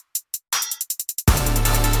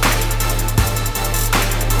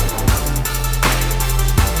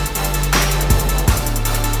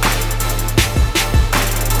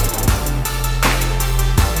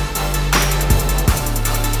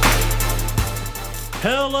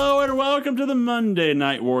Hello and welcome to the Monday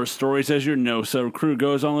Night War Stories as your No-So crew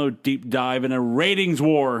goes on a deep dive in a ratings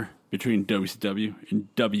war between WCW and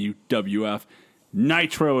WWF,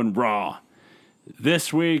 Nitro and Raw.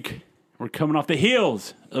 This week, we're coming off the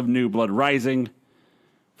heels of New Blood Rising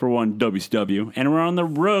for one WCW, and we're on the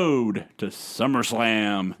road to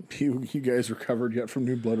SummerSlam. You guys recovered yet from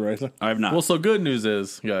New Blood Rising? I have not. Well, so good news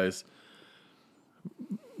is, guys,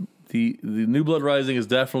 the New Blood Rising is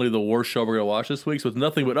definitely the worst show we're going to watch this week, so it's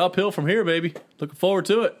nothing but uphill from here, baby. Looking forward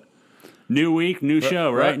to it. New week, new show,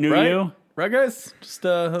 right? New you? Right, guys? Just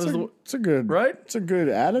It's a good right? It's a good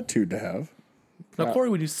attitude to have. Now, Corey,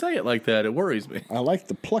 when you say it like that, it worries me. I like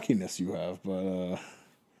the pluckiness you have, but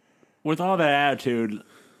With all that attitude,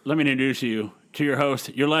 let me introduce you to your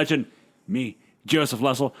host, your legend, me, Joseph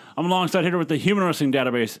Lessel. I'm alongside here with the Human Wrestling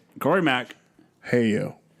Database, Corey Mack. hey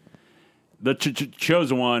yo. The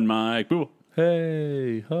chosen one, Mike Boo.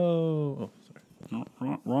 Hey, ho. Oh,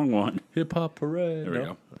 sorry. Wrong one. Hip Hop Parade. There we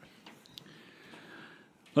go.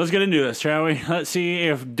 Let's get into this, shall we? Let's see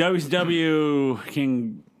if WCW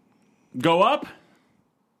can go up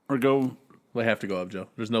or go. They have to go up, Joe.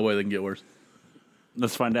 There's no way they can get worse.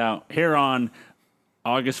 Let's find out. Here on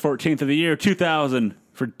August 14th of the year 2000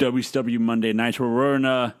 for WCW Monday Nights, where we're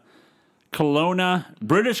in Kelowna,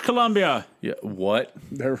 British Columbia. Yeah, what?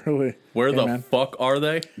 They're really Where Hey, the man. fuck are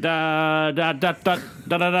they? Da, da, da, da,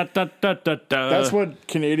 da, da, da, da, da, da. That's what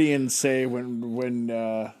Canadians say when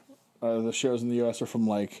the shows in the US are from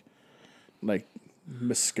like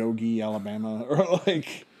Muskogee, Alabama, or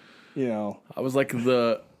I was like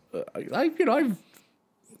I'm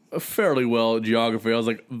fairly well at geography. I was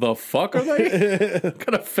like, the fuck are they? What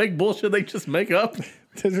kind of fake bullshit they just make up?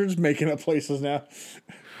 they're just making up places now.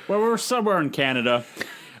 Well, we're somewhere in Canada.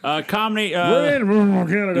 Comedy. We're in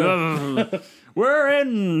Canada. We're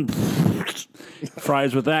in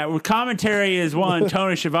fries with that. Commentary is one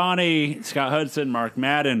Tony Schiavone, Scott Hudson, Mark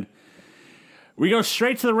Madden. We go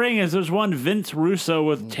straight to the ring as there's one Vince Russo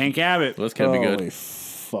with Tank Abbott. Well, that's gonna be Holy good.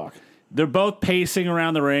 fuck. They're both pacing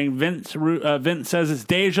around the ring. Vince says it's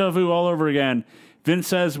deja vu all over again. Vince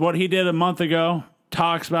says what he did a month ago.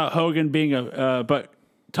 Talks about Hogan being but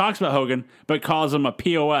calls him a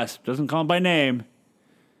POS. Doesn't call him by name.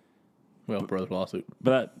 Well, brother lawsuit.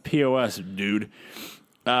 But that POS dude.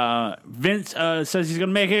 Vince says he's going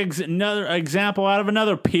to make another example out of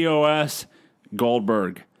another POS,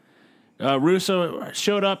 Goldberg. Russo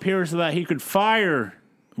showed up here so that he could fire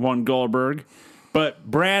one Goldberg, but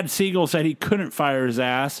Brad Siegel said he couldn't fire his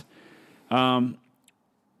ass. So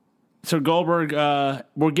Goldberg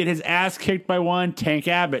will get his ass kicked by one Tank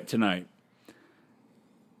Abbott tonight.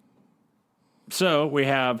 So we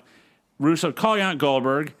have Russo calling out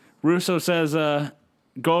Goldberg. Russo says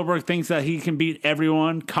Goldberg thinks that he can beat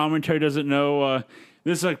everyone. Commentary doesn't know.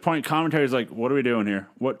 This is like point. Commentary is like, what are we doing here?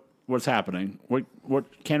 What's happening? What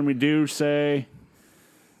can we do? Say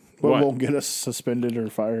What what? won't get us suspended or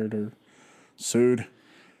fired or sued?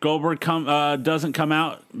 Goldberg doesn't come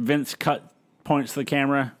out. Vince points to the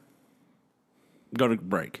camera. Go to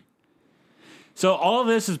break. So all of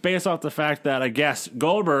this is based off the fact that I guess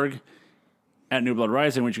Goldberg at New Blood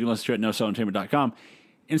Rising, which you can listen to at NoSellEntertainment.com,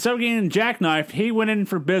 instead of getting jackknifed, he went in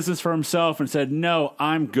for business for himself and said, "No,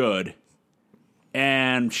 I'm good,"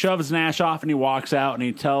 and shoves Nash off, and he walks out, and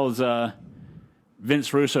he tells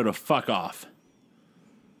Vince Russo to fuck off.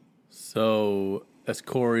 So, as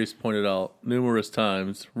Corey's pointed out numerous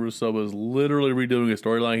times, Russo was literally redoing a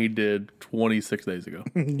storyline he did 26 days ago.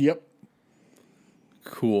 Yep.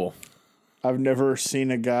 Cool. I've never seen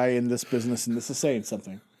a guy in this business, and this is saying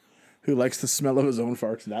something, who likes the smell of his own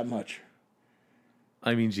farts that much.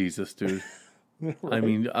 I mean, Jesus, dude. Right. I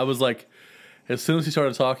mean, I was like, as soon as he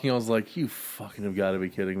started talking, I was like, you fucking have got to be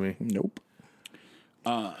kidding me. Nope.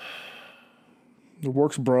 It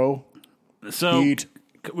works, bro. So Eat.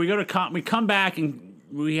 we come back and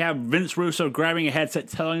we have Vince Russo grabbing a headset,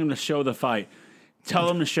 telling him to show the fight. Tell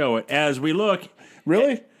him to show it. As we look,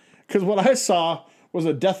 Really? Because what I saw was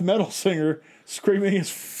a death metal singer screaming his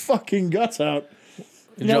fucking guts out.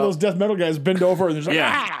 You know Joe- those death metal guys bend over and they're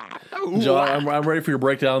like, Joe, I'm ready for your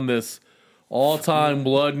breakdown. This all-time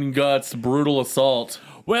blood and guts brutal assault.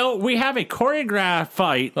 well, we have a choreographed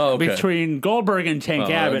fight between Goldberg and Tank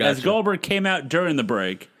Abbott as gotcha. Goldberg came out during the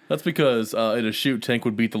break. That's because in a shoot, Tank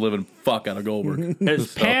would beat the living fuck out of Goldberg.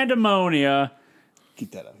 It's pandemonia.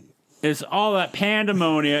 Keep that out of you. It's all that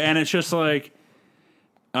pandemonia, and it's just like,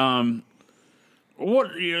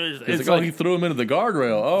 what? It's Like, he threw him into the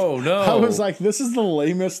guardrail. Oh, no. I was like, this is the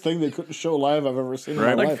lamest thing they couldn't show live I've ever seen in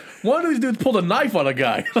my like, life. one of these dudes pulled a knife on a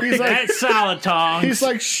guy. He's like, that's solid tongs. he's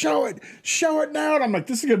like, show it now. And I'm like,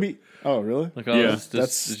 this is going to be, Oh, really? Like, Yeah. it's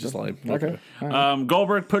just like Okay.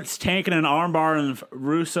 Goldberg puts Tank in an armbar and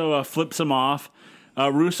Russo flips him off.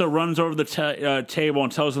 Russo runs over the table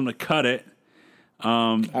and tells him to cut it.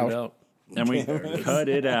 Out. And we cut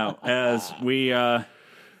it out as we.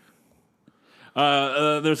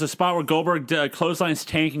 There's a spot where Goldberg clotheslines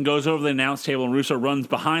Tank and goes over the announce table, and Russo runs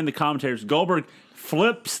behind the commentators. Goldberg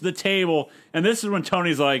flips the table, and this is when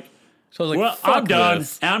Tony's like, So I was like, "Well, fuck I'm done.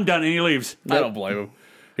 this. I'm done," and he leaves. I don't blame him.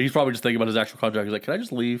 He's probably just thinking about his actual contract. He's like, can I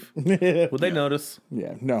just leave? Would they notice?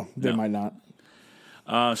 Yeah, no, they might not.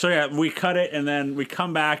 So yeah, we cut it, and then we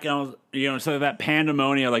come back, and so that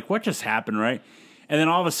pandemonium, like what just happened, right? And then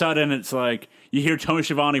all of a sudden, it's like you hear Tony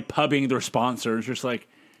Schiavone pubbing their sponsors, just like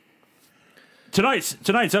tonight's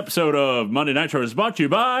episode of Monday Nitro is brought to you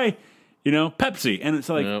by Pepsi, and it's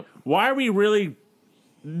like, Yep. why are we really?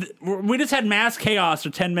 We just had mass chaos for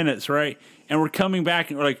 10 minutes, right? And we're coming back,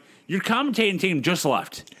 and we're like, your commentating team just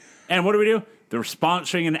left, and what do? They're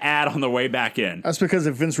sponsoring an ad on the way back in. That's because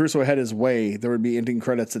if Vince Russo had his way, there would be ending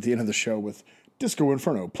credits at the end of the show with Disco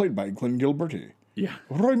Inferno, played by Glenn Gilberti. Yeah.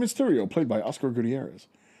 Roy Mysterio, played by Oscar Gutierrez.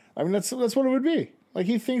 I mean, that's what it would be. Like,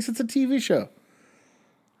 he thinks it's a TV show.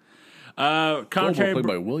 Commentary Played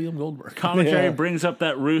by William Goldberg. Commentary Yeah. brings up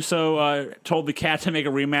that Russo told the Cat to make a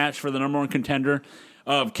rematch for the number one contender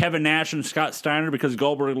of Kevin Nash and Scott Steiner because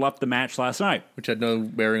Goldberg left the match last night. Which had no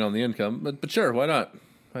bearing on the income. But sure, why not?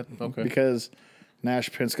 Okay. Because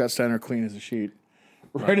Nash pinned Scott Steiner clean as a sheet.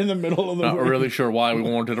 Right in the middle of the Not ring. really sure why we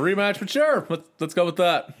wanted a rematch, but sure, let's go with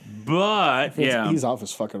that. But, yeah. He's off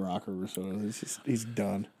his fucking rocker, Russo. He's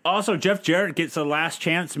done. Also, Jeff Jarrett gets a last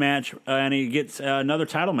chance match, and he gets another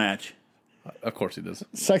title match. Of course he does.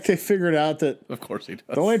 It's like they figured out that Of course he does.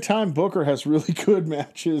 the only time Booker has really good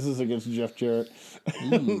matches is against Jeff Jarrett.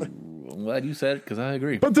 I'm glad you said it because I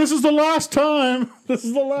agree. But this is the last time. This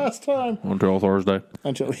is the last time. Until Thursday.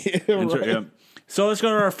 Until right. Yeah. So let's go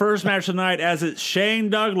to our first match tonight as it's Shane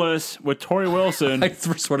Douglas with Tori Wilson. I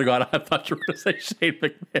swear to God, I thought you were going to say Shane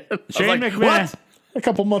McMahon. Shane McMahon. A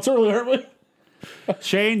couple months earlier, aren't we?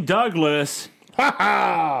 Shane Douglas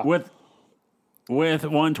with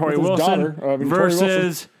one Tori With his Wilson daughter, Tori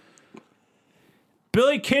versus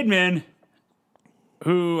Billy Kidman,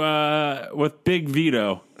 who with Big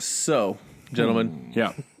Vito. So, gentlemen,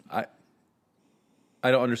 Yeah. I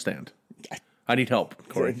don't understand. I need help,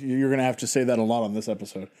 Corey. You're going to have to say that a lot on this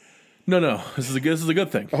episode. No. This is a good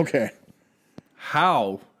thing. Okay.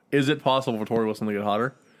 How is it possible for Tori Wilson to get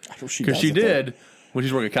hotter? Because Because she did when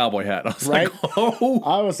she's wearing a cowboy hat. I was Right? like, oh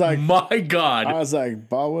I was like, my God.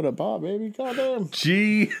 ba with a ba, baby. Goddamn.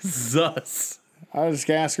 Jesus. I was just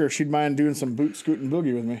going to ask her if she'd mind doing some boot scooting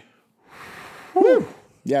boogie with me. Woo.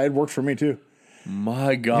 Yeah, it worked for me too.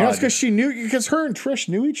 My God. You know, it's because her and Trish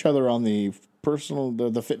knew each other on the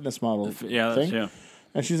the fitness model Yeah, thing. yeah.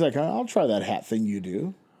 And she's like, I'll try that hat thing you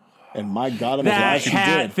do. And my God, I'm That glad she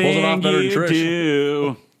hat did. Pulls it off thing better than you Trish.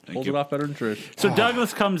 do. Holds it off better than Trish. So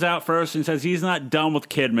Douglas comes out first and says he's not done with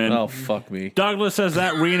Kidman. Oh, fuck me. Douglas says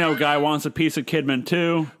that Reno guy wants a piece of Kidman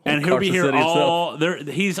too, and he'll be Carson here City all there.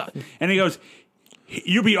 And he goes,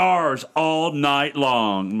 "You'll be ours all night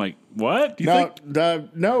long." I'm like, "What?" No,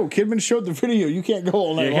 Kidman showed the video. You can't go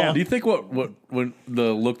all night Yeah. long. Do you think what when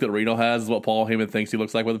the look that Reno has is what Paul Heyman thinks he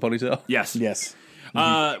looks like with a ponytail? Yes. Yes.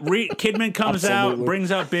 Kidman comes out, Absolutely.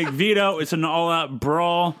 brings out Big Vito. It's an all-out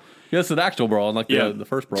brawl. Yeah, it's an actual brawl, unlike the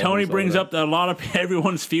first brawl. Tony we saw brings that. up that a lot of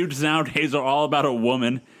everyone's feuds nowadays are all about a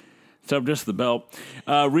woman, except just the belt.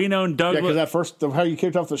 Reno and Yeah, Douglas. because how you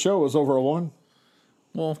kicked off the show was over a woman.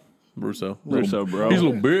 Well, Russo, Russo, bro. He's a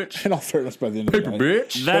little bitch. In all fairness, by the end of the Paper night.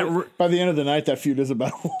 bitch. By the end of the night, that feud is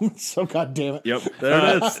about a woman. So, God damn it. Yep.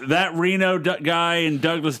 That Reno guy and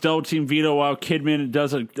Douglas double team Vito while Kidman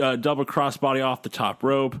does a double crossbody off the top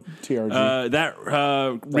rope. TRG. That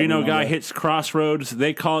Reno Reno guy guy. hits Crossroads.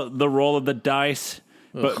 They call it the roll of the dice,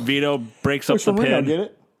 but Vito breaks up Push the from Reno, pin. get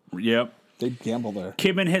it? Yep. They gamble there.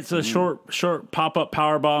 Kidman hits a short pop-up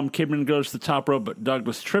powerbomb. Kidman goes to the top rope, but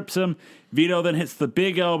Douglas trips him. Vito then hits the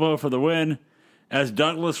big elbow for the win, as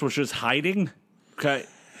Douglas was just hiding. Okay.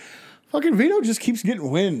 Fucking Vito just keeps getting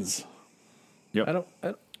wins. Yep.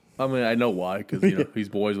 I mean, I know why, because he's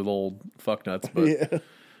boys with old fucknuts, but Yeah.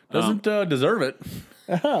 doesn't deserve it.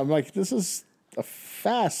 I'm like, this is a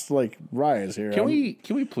fast rise here. Can we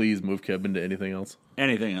please move Kevin to anything else?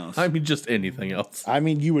 Anything else? I mean, just anything else. I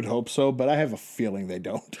mean, you would hope so, but I have a feeling they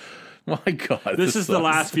don't. My God, this is the sucks.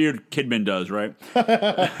 last feud Kidman does, right?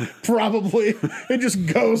 Probably. It just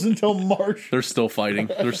goes until March. They're still fighting.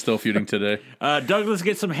 They're still feuding today. Douglas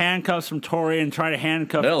gets some handcuffs from Tori and try to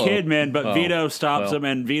handcuff Kidman, but Oh, Vito stops well, him,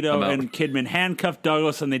 and Vito I'm out. and Kidman handcuff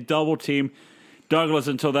Douglas, and they double team. Douglas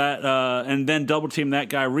until that, and then double team that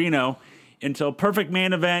guy Reno until perfect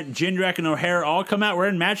main event. Jindrak and O'Hare all come out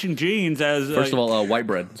wearing matching jeans. As First of all, white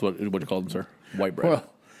bread is what you call them, sir. White bread.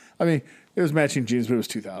 Well, I mean, it was matching jeans, but it was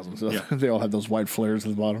 2000, so they all had those white flares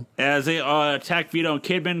at the bottom. As they attack Vito and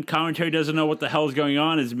Kidman, commentary doesn't know what the hell is going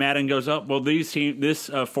on. As Madden goes up, well, this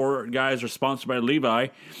 4 guys are sponsored by Levi.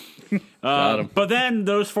 But then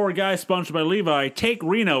those 4 guys sponsored by Levi take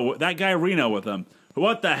that guy Reno with them.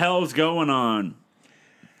 What the hell's going on?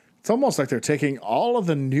 It's almost like they're taking all of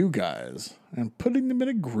the new guys and putting them in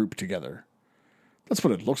a group together. That's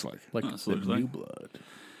what it looks like. Like the new blood.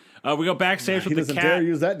 We go backstage He with doesn't the dare cat.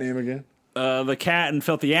 use that name again. The cat and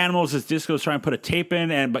Filthy Animals as Disco's trying to put a tape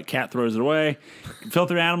in, but Cat throws it away.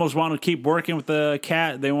 Filthy Animals want to keep working with the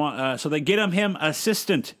cat. They want so they get him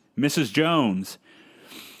assistant, Mrs. Jones.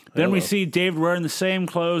 Then we see David wearing the same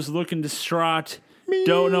clothes, looking distraught.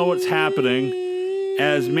 Don't know what's happening.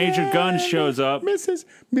 As Major Gunn shows up, Mrs.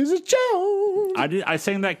 Jones. I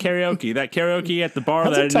sang that karaoke. That karaoke at the bar.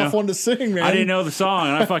 That's that a tough one to sing, man. I didn't know the song,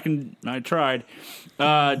 and I tried.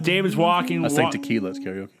 David's walking. I sang Tequila's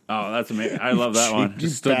karaoke. Oh, that's amazing! I love that one.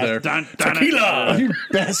 Just stood there. Tequila. You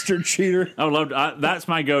bastard cheater. I would love. That's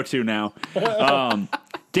my go-to now.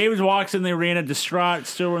 David walks in the arena, distraught,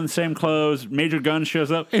 still wearing the same clothes. Major Gunn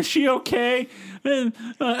shows up. Is she okay? And,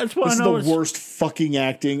 that's what This I know. is the worst fucking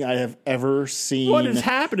acting I have ever seen. What is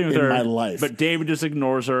happening with in her? my life? But David just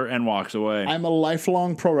ignores her and walks away. I'm a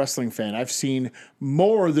lifelong pro wrestling fan. I've seen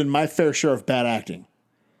more than my fair share of bad acting.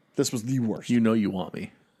 This was the worst. You know you want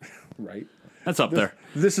me. Right? That's up there.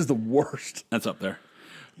 This is the worst. That's up there.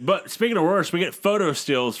 But speaking of worse, we get photo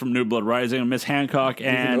stills from New Blood Rising, Miss Hancock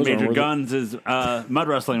and those aren't Major worth it. Guns' mud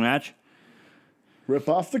wrestling match. Rip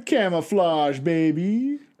off the camouflage,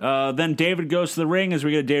 baby. Then David goes to the ring as we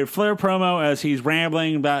get a David Flair promo as he's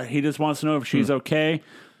rambling about he just wants to know if she's okay.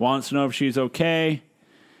 Wants to know if she's okay.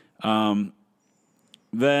 Then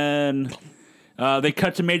they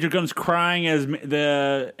cut to Major Guns crying as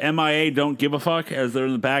the MIA don't give a fuck as they're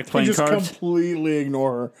in the back You playing just cards. completely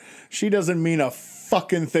ignore her. She doesn't mean a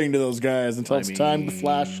fucking thing to those guys until it's time to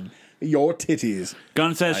flash your titties.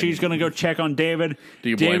 Gunn says she's going to go check on David. Do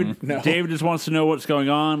you blame David, him? No. David just wants to know what's going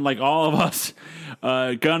on, like all of us.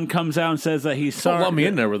 Gunn comes out and says that he's Don't sorry. let me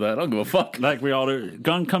in there with that. I don't give a fuck. Like we all do.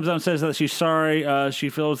 Gunn comes out and says that she's sorry. She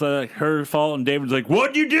feels that her fault, and David's like,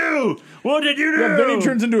 "What'd you do? What did you do?" Yeah, then he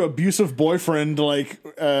turns into abusive boyfriend, like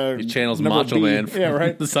He channels number Macho B. Man from Yeah,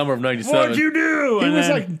 right. the summer of '97. What'd you do? He And was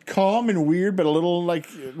then- like calm and weird, but a little like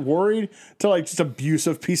worried to like just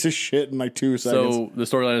abusive piece of shit in like 2 seconds. So the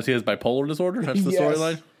storyline is he has bipolar disorder? That's the Yes.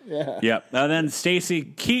 storyline? Yeah. Yep. And then Stacy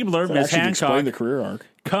Keebler, That Miss actually explained Hancock, the career arc.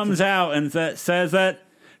 comes out and says that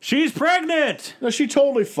she's pregnant. No, she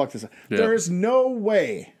totally fucked this up. Yeah. There is no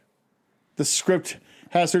way the script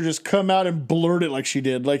has her just come out and blurt it like she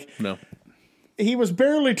did. Like No. he was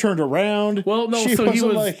barely turned around. Well, no, she so he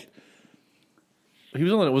wasn't was- like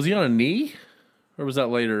Was he on a knee? Or was that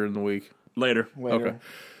later in the week? Later. later. Okay.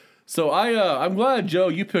 So I'm glad, Joe,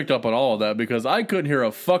 you picked up on all of that because I couldn't hear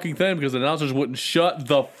a fucking thing because the announcers wouldn't shut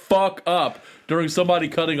the fuck up during somebody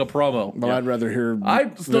cutting a promo. Well, I'd rather hear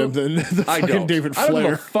I still, than the I fucking don't. David I don't give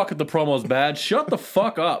Flair. a fuck if the promo's bad. Shut the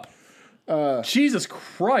fuck up. Jesus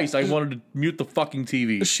Christ! I wanted to mute the fucking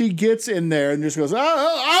TV. She gets in there and just goes,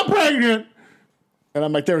 I'm pregnant. And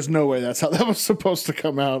I'm like, there's no way that's how that was supposed to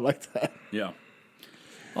come out like that. Yeah.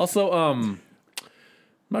 Also, I'm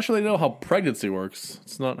not sure they know how pregnancy works.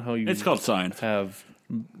 It's not how you. It's called science. have.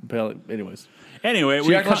 Anyways, Anyway,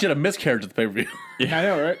 she acted like she had a miscarriage at the pay per view. I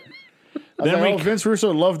know, right? I Then was like, we- Vince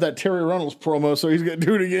Russo loved that Terry Runnels promo, so he's going to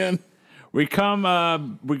do it again. we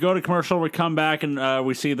go to commercial. We come back and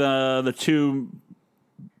we see the two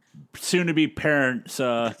soon-to-be parents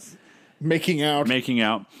Making out. making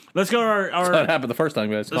out. Let's go to our That happened the first time,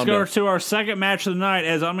 guys. let's Calm go down. to our second match of the night,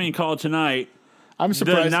 as I'm going to call it tonight. I'm The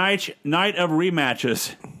surprised. night of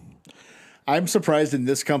rematches. I'm surprised in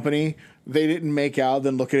this company they didn't make out,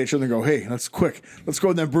 then look at each other and go, "Hey, let's go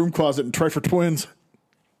in that broom closet and try for twins."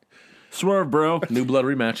 Swerve, bro. New blood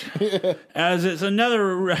rematch. As it's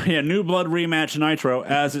another New Blood rematch Nitro,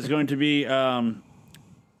 as it's going to be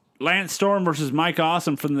Lance Storm versus Mike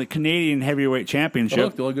Awesome from the Canadian Heavyweight Oh, Championship.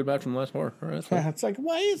 look, the only good match from the last four. All right, that's fine. It's like,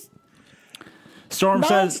 why is Storm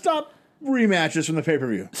says non-stop rematches from the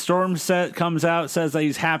pay-per-view? comes out, says that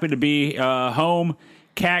he's happy to be home.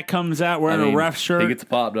 Cat comes out wearing a ref shirt. He gets a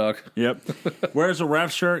pop, dog. Yep. Wears a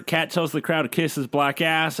ref shirt. Cat tells the crowd to kiss his black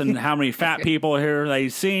ass and how many fat people here that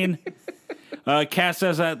he's seen. Cat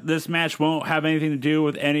says that this match won't have anything to do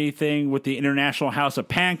with anything with the International House of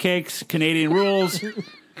Pancakes, Canadian rules.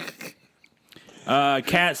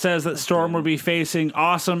 Cat says that Storm will be facing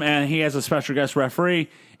Awesome, and he has a special guest referee,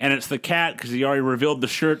 and it's the Cat because he already revealed the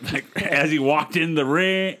shirt as he walked in the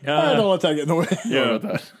ring. Don't let that get in the way.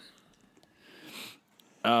 Yeah.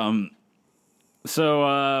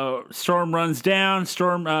 So Storm runs down.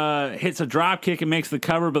 Storm hits a drop kick and makes the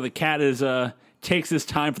cover, but the Cat takes his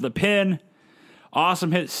time for the pin.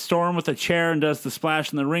 Awesome hits Storm with a chair and does the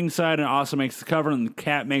splash in the ringside, and Awesome makes the cover, and the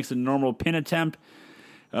Cat makes a normal pin attempt.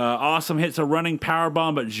 Awesome hits a running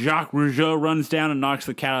powerbomb, but Jacques Rougeau runs down and knocks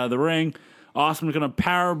the Cat out of the ring. Awesome's going to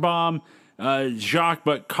powerbomb Jacques,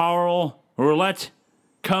 but Carl Roulette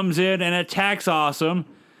comes in and attacks Awesome.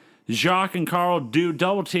 Jacques and Carl do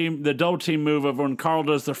the double team move of when Carl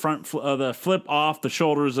does the the flip off the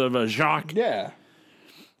shoulders of Jacques. Yeah.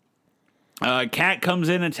 Cat comes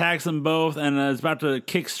in, attacks them both, and is about to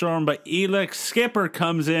kick Storm, but Elix Skipper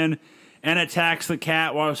comes in and attacks the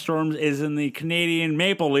Cat while Storm is in the Canadian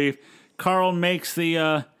Maple Leaf. Carl makes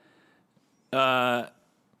the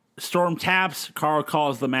Storm taps. Carl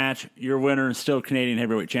calls the match. Your winner is still Canadian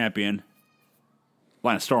Heavyweight Champion,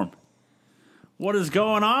 Lance Storm. What is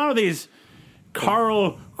going on with these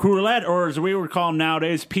Carl Roulette, or as we would call him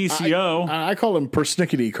nowadays, PCO? I call him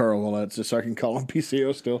persnickety Carl Roulette, just so I can call him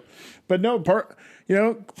PCO still. But no, Carl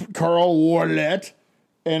Roulette,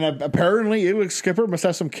 and apparently Elix Skipper must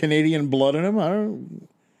have some Canadian blood in him. I don't.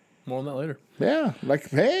 More on that later. Yeah, like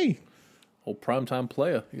hey. Old primetime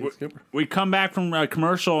player. Skipper. We come back from a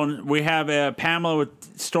commercial, and we have Pamela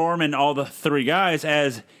with Storm and all the three guys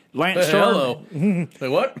as Lance Storm. Hello. Wait,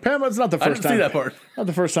 what? Pamela's not the I first didn't time. see that part. Not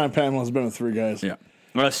the first time Pamela's been with three guys. Yeah.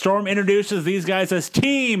 Storm introduces these guys as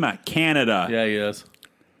Team Canada. Yeah, he is.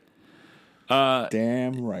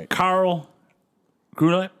 Damn right. Carl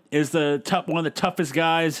Roulette is one of the toughest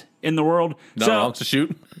guys in the world. Not wrong to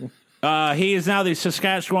shoot. He is now the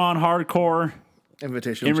Saskatchewan Hardcore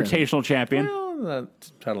Invitational Champion. Well,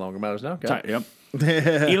 that title longer matters now. Okay. Yep.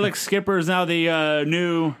 Elix Skipper is now the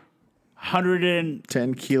new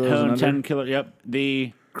 10 kilos and 10 under. kilo. Yep,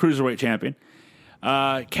 the cruiserweight champion.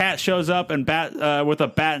 Cat shows up and with a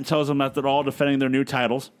bat and tells them that they're all defending their new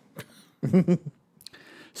titles.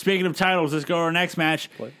 Speaking of titles, let's go to our next match.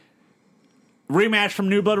 What? Rematch from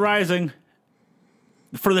New Blood Rising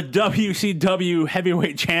for the WCW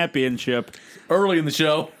Heavyweight Championship. Early in the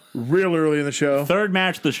show. Real early in the show. Third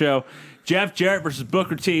match of the show. Jeff Jarrett versus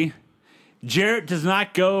Booker T. Jarrett does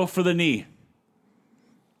not go for the knee.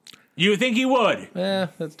 You would think he would. Yeah,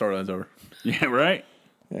 that storyline's over. Yeah, right?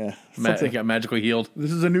 Yeah. He got magically healed.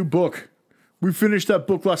 This is a new book. We finished that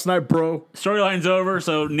book last night, bro. Storyline's over,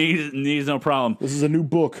 so knees no problem. This is a new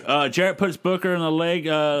book. Jarrett puts Booker in the leg,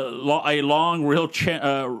 a long, real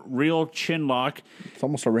chin lock. It's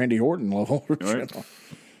almost a Randy Orton level. Right.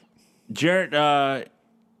 Jarrett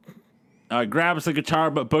grabs the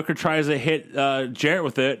guitar, but Booker tries to hit Jarrett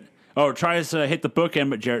with it. Oh, tries to hit the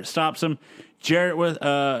bookend, but Jarrett stops him. Booker with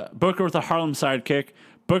a Harlem sidekick.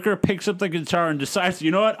 Booker picks up the guitar and decides, you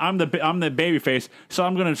know what? I'm the babyface, so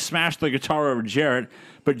I'm going to smash the guitar over Jarrett.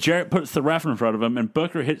 But Jarrett puts the ref in front of him, and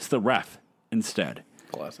Booker hits the ref instead.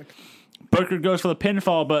 Classic. Booker goes for the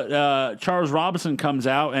pinfall, but Charles Robinson comes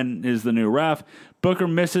out and is the new ref. Booker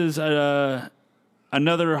misses another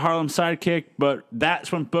Harlem sidekick, but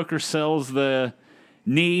that's when Booker sells the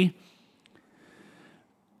knee.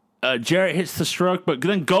 Jarrett hits the stroke, but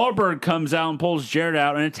then Goldberg comes out and pulls Jarrett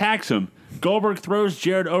out and attacks him. Goldberg throws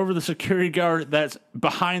Jarrett over the security guard that's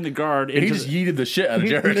behind the guard. He just yeeted the shit out of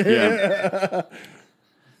Jarrett. Yeah.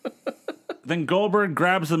 Then Goldberg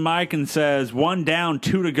grabs the mic and says, 1 down,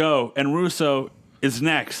 2 to go, and Russo is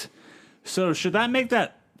next. So should that make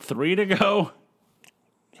that 3 to go?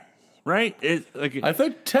 Right? I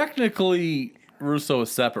think technically Russo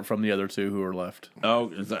is separate from the other two who are left. Oh,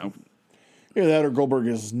 is that... Either that or Goldberg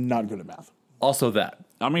is not good at math. Also that.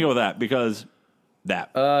 I'm going to go with that because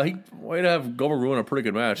that. He way to have Goldberg ruin a pretty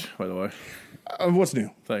good match, by the way. What's new?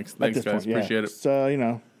 Thanks, At guys. this point, yeah. Appreciate it. It's, you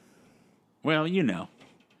know. Well, you know.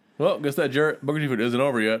 Well, guess that Jarrett Booker T feud isn't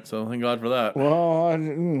over yet, so thank God for that. Well,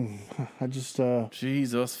 I just,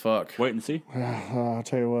 Jesus fuck. Wait and see. I'll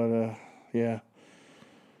tell you what, yeah.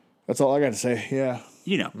 That's all I got to say, yeah.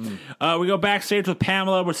 You know. We go backstage with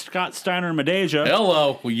Pamela with Scott Steiner and Madeja.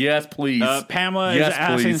 Hello. Well, yes, please. Pamela is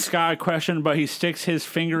asking Scott a question, but he sticks his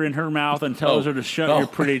finger in her mouth and tells her to shut your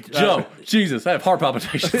pretty... Joe, Jesus, I have heart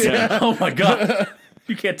palpitations. Yeah. Oh, my God.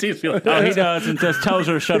 You can't tease me like that. Oh, he does, and just tells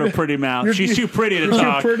her to shut her pretty mouth. She's too pretty to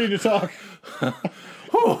talk. Too pretty to talk.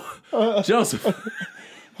 Joseph.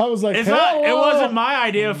 I was like, It wasn't my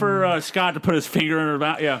idea for Scott to put his finger in her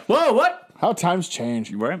mouth. Yeah. Whoa, what? How times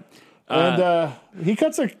change. Right? And he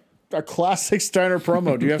cuts a a classic Steiner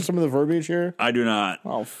promo. Do you have some of the verbiage here? I do not.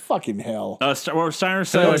 Oh, fucking hell. Steiner He only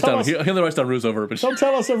says, writes down Russo verbiage. Don't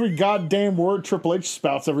tell us every goddamn word Triple H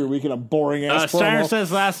spouts every week in a boring ass Steiner promo.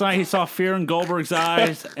 says last night he saw fear in Goldberg's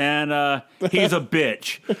eyes, and he's a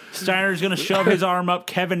bitch. Steiner's going to shove his arm up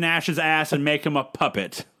Kevin Nash's ass and make him a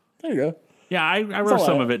puppet. There you go. Yeah, I wrote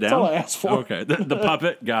some of it down. That's all I asked for. Okay, the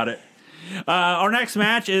puppet, got it. Our next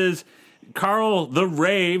match is Carl the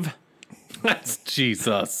Rave That's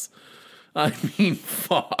Jesus. I mean,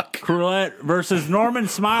 fuck. Cruellette versus Norman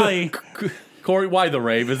Smiley. Corey, why the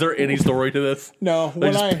rave? Is there any story to this? No,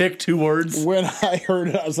 They just pick two words. when I heard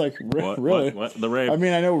it, I was like, really? What? The Rave. I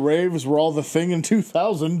mean, I know raves were all the thing in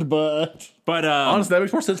 2000, but But Honestly, that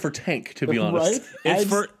makes more sense for Tank, to be honest.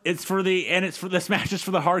 right? it's for this match is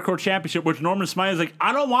for the Hardcore Championship, which Norman Smiley is like,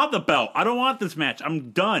 I don't want the belt. I don't want this match.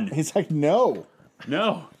 I'm done. He's like, no.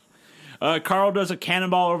 No. Carl does a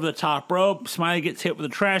cannonball over the top rope. Smiley gets hit with a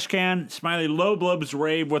trash can. Smiley low blows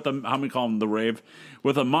Rave with a, how many call him the Rave,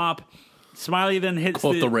 with a mop. Smiley then hits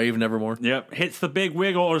Quote the rave nevermore. Yep, hits the big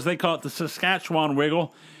wiggle, or as they call it, the Saskatchewan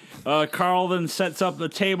wiggle. Carl then sets up the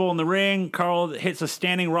table in the ring. Carl hits a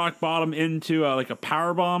standing rock bottom into like a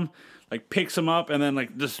power bomb, like picks him up and then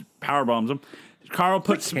like just power bombs him. Carl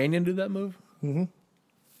puts Canyon do that move?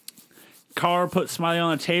 Carl puts Smiley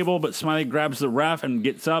on the table, but Smiley grabs the ref and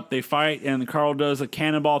gets up. They fight, and Carl does a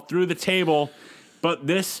cannonball through the table. But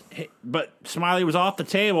Smiley was off the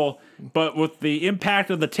table. But with the impact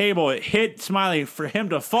of the table, it hit Smiley for him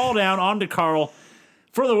to fall down onto Carl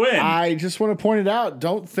for the win. I just want to point it out.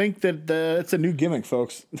 Don't think that it's a new gimmick,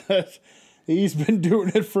 folks. He's been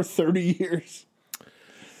doing it for 30 years.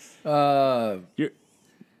 Go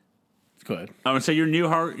ahead. I'm gonna say your new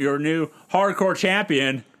hardcore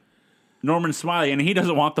champion, Norman Smiley, and he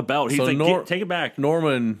doesn't want the belt. He's So like, take it back.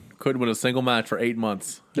 Norman couldn't win a single match for 8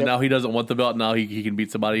 months. Yep. And now he doesn't want the belt. Now he can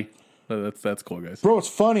beat somebody. That's cool, guys. Bro, it's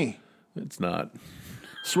funny. It's not.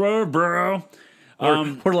 Swerve, bro.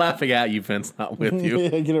 We're laughing at you, Vince, not with you.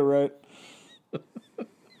 Yeah, get it right.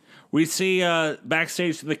 We see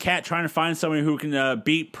backstage the Cat trying to find somebody who can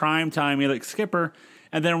beat Primetime Elix Skipper,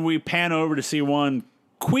 and then we pan over to see one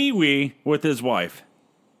Kwee-Wee with his wife.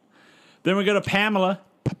 Then we go to Pamela.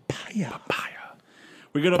 Papaya.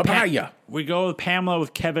 We go to Papaya. We go with Pamela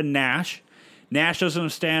with Kevin Nash. Nash doesn't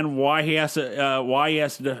understand why he has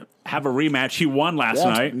to have a rematch. He won last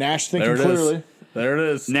night. Nash There thinking it clearly. is. There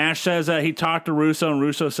it is. Nash says that he talked to Russo, and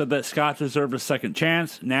Russo said that Scott deserved a second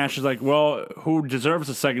chance. Nash is like, well, who deserves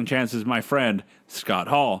a second chance is my friend, Scott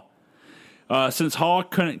Hall. Since Hall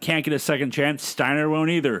can't get a second chance, Steiner won't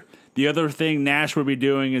either. The other thing Nash would be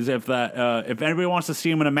doing is if anybody wants to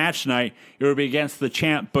see him in a match tonight, it would be against the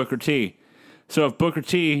champ, Booker T. So if Booker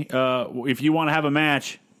T, if you want to have a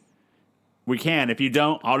match, we can. If you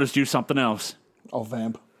don't, I'll just do something else. Oh,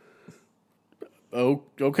 vamp. Oh,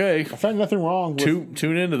 okay. I found nothing wrong with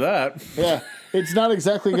Tune into that. Yeah, it's not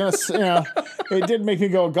exactly going to, it did make me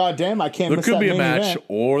go, God damn, I can't There miss could that be a main match, event.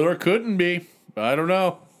 or there couldn't be. I don't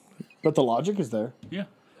know. But the logic is there. Yeah,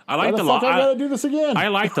 I Why like the the fuck I gotta logic. do this again? I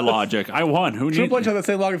like the logic. I won. Who Triple H needs? had that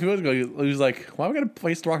same log a few years ago. He was like, why am I going to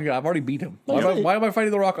face The Rock again? I've already beat him. Why am I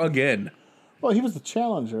fighting The Rock again? Well, he was the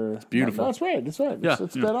challenger. It's beautiful. That's right. That's right. Yeah,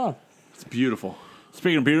 It's yeah. dead on. It's beautiful.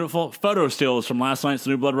 Speaking of beautiful, photo stills from last night's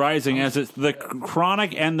New Blood Rising, as it's the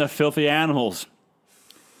Chronic and the Filthy Animals.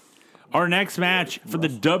 Our next match for the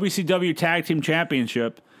WCW Tag Team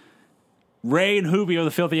Championship, Ray and Hoovy of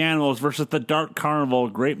the Filthy Animals versus the Dark Carnival,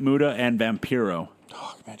 Great Muta and Vampiro.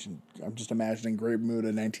 Oh, I'm just imagining Great Muta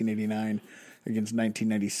 1989 against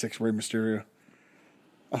 1996 Rey Mysterio.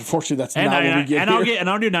 Unfortunately, that's not what we get here.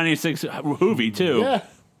 I'll do 96 Hoovy too. Yeah,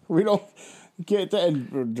 we don't get that.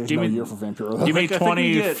 And there's no year for Vampiro. Though. Give me I think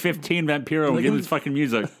we get- 2015 Vampiro and give his fucking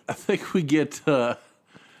music. I think we get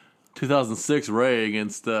 2006 Ray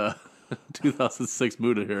against 2006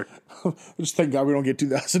 Muda here. Just thank God we don't get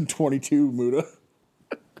 2022 Muta.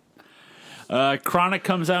 Chronic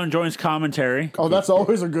comes out and joins commentary. Oh, that's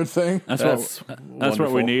always a good thing. That's what we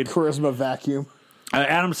wonderful. need. Charisma vacuum.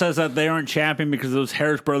 Adam says that they aren't champion because those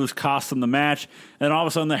Harris brothers cost them the match. And all of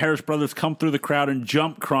a sudden, the Harris brothers come through the crowd and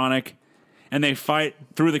jump Chronic, and they fight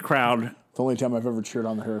through the crowd. The only time I've ever cheered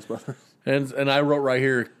on the Harris brothers. And I wrote right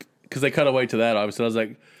here, because they cut away to that, obviously. I was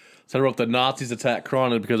like, so I wrote the Nazis attack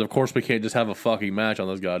Chronic because, of course, we can't just have a fucking match on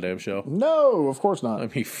this goddamn show. No, of course not. I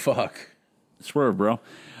mean, fuck. Swerve, bro.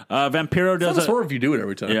 Vampiro It's not does a swerve if you do it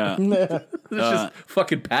every time. Yeah. It's just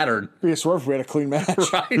fucking pattern. Be a swerve if we had a clean match.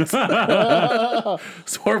 Right?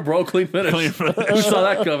 Swerve, bro, clean finish. Clean finish. You saw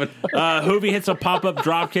that coming. Hoovy hits a pop-up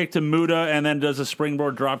dropkick to Muda and then does a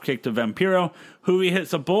springboard dropkick to Vampiro. Hoovy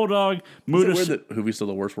hits a bulldog. Is it Muda. weird that Hoovie's still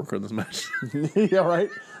the worst worker in this match? Yeah, right?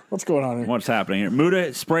 What's going on here? What's happening here?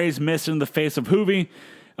 Muda sprays mist in the face of Hoovy.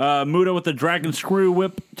 Muda with the dragon screw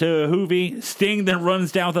whip to Hoovy. Sting then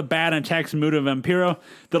runs down with a bat and attacks Muda and Vampiro.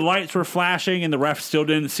 The lights were flashing and the ref still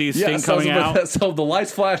didn't see Sting coming out. So the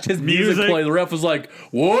lights flashed, his music Music. played. The ref was like,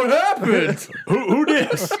 "What happened?" Who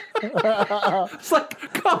this? It's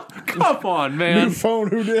like, come on, man. New phone,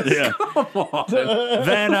 who did? Yeah. Come on.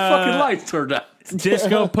 Then Fucking lights turned out.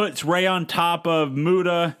 Disco puts Ray on top of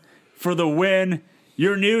Muda for the win.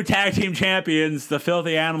 Your new tag team champions, the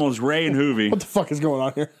Filthy Animals, Ray and Hoovy. What the fuck is going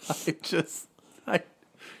on here?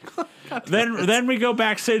 Then we go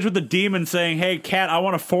backstage with the Demon saying, "Hey, Cat, I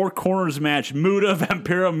want a 4 corners match. Muda,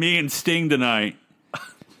 Vampiro, me, and Sting tonight."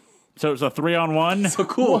 So it's a 3-on-1. So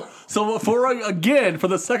cool. So for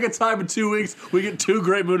the second time in 2 weeks, we get 2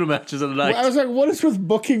 great Muda matches in a night. I was like, what is with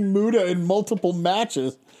booking Muda in multiple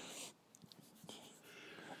matches?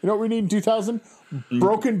 You know what we need in 2000?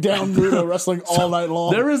 Broken down Muda wrestling all night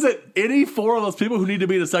long. There isn't any 4 of those people who need to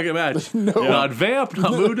be in the second match. No. Not Vamp,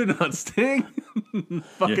 not Muda, not Sting,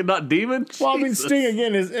 fucking not Demon. Well, I mean, Jesus. Sting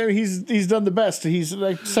again he's done the best. He's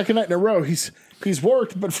like second night in a row. He's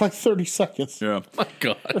worked, but for like 30 seconds. Yeah. My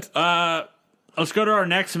God. Let's go to our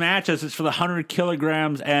next match as it's for the 100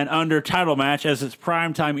 kilograms and under title match as it's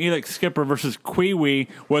primetime Elix Skipper versus Kiwi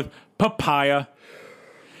with Papaya.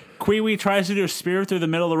 Kiwi tries to do a spear through the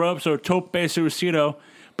middle of the rope, so tope suicido,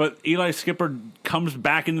 but Eli Skipper comes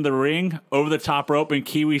back into the ring over the top rope, and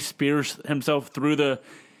Kiwi spears himself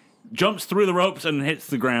jumps through the ropes and hits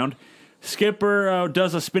the ground. Skipper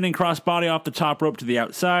does a spinning crossbody off the top rope to the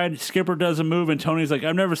outside. Skipper does a move, and Tony's like,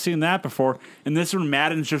 "I've never seen that before." And this one,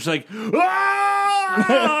 Madden's just like,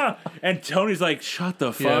 "Ah!" And Tony's like, "Shut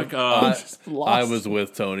the fuck up." I was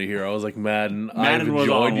with Tony here. I was like, Madden Madden I've was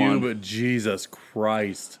enjoyed on you, one. but Jesus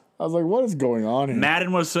Christ. I was like, what is going on here?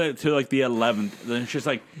 Madden was to like the 11th. Then it's just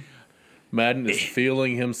like, Madden is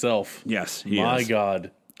feeling himself. yes, he My is.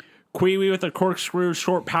 God. Kiwi with a corkscrew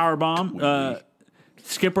short power bomb.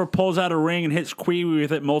 Skipper pulls out a ring and hits Kiwi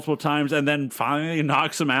with it multiple times, and then finally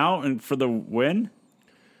knocks him out and for the win.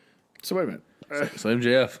 So wait a minute. So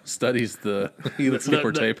MJF studies the Elix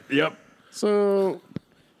Skipper tape. Yep. So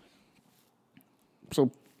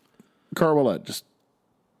Carl Ouellet, just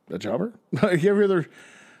a jobber? Like every other.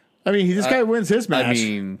 I mean, this guy wins his match. I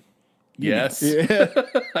mean, yes. yeah.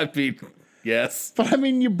 I mean, yes. But I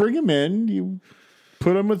mean, you bring him in, you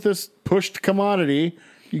put him with this pushed commodity,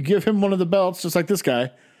 you give him one of the belts, just like this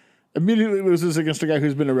guy, immediately loses against a guy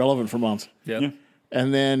who's been irrelevant for months. Yep. Yeah.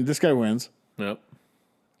 And then this guy wins. Yep.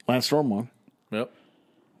 Lance Storm won. Yep.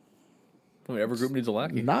 Well, every group needs a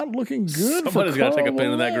lackey. Not looking good. Somebody's got to take a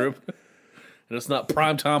pin in that Ouellet. group. And it's not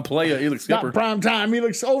primetime play Elix Skipper. Not prime time. He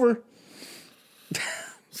looks over.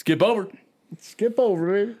 Skip over. Skip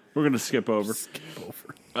over, baby. We're going to skip over.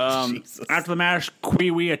 Jesus. After the match,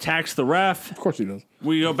 Kiwi attacks the ref. Of course he does.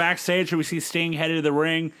 We go backstage and we see Sting headed to the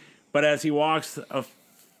ring, but as he walks a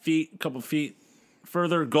couple feet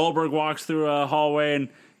further, Goldberg walks through a hallway and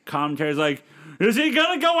commentary's like, "Is he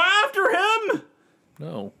going to go after him?"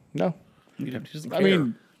 No. No. He doesn't I care.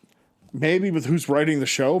 mean, maybe with who's writing the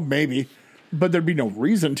show, maybe. But there'd be no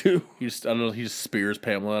reason to. I don't know. He just spears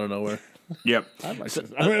Pamela out of nowhere. Yep. I mean,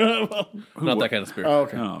 Not that kind of spear.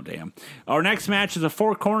 okay. Oh, damn. Our next match is a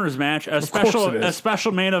 4 corners match, course it is. a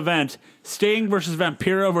special main event. Sting versus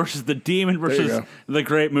Vampiro versus the Demon versus go. the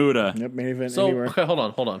Great Muta. Yep, main event So, anywhere. okay, hold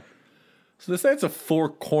on. So they say it's a 4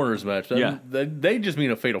 corners match. Yeah. They just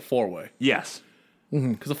mean a fatal 4-way. Yes.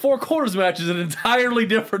 Because a 4 corners match is an entirely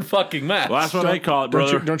different fucking match. Well, that's what they call it, Don't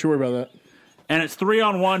brother. you worry about that. And it's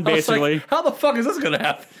 3-on-1 I was basically. like, how the fuck is this going to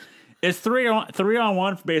happen? It's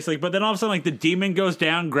 3-on-1 basically, but then all of a sudden, like the Demon goes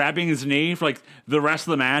down, grabbing his knee for like the rest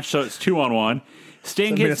of the match, so it's 2-on-1.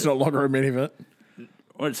 Sting I mean, hits. it's no longer a main event.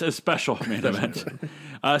 Well, it's a special main event.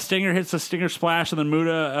 Stinger hits a Stinger splash, and then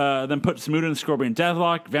Muta then puts Muta in the Scorpion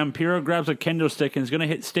Deathlock. Vampiro grabs a kendo stick and is going to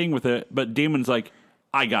hit Sting with it, but Demon's like,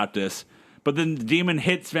 "I got this." But then the Demon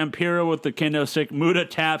hits Vampiro with the kendo stick. Muta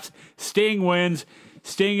taps. Sting wins.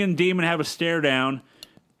 Sting and Demon have a stare down.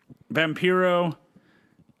 Vampiro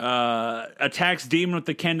attacks Demon with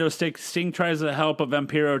the kendo stick. Sting tries to help, but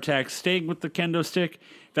Vampiro attacks Sting with the kendo stick.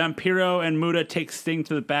 Vampiro and Muta take Sting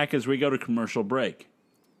to the back as we go to commercial break.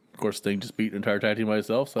 Of course, Sting just beat an entire tag team by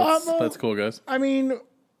himself, so that's cool, guys. I mean,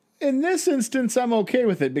 in this instance, I'm okay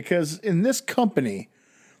with it because in this company,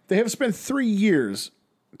 They have spent 3 years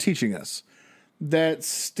teaching us that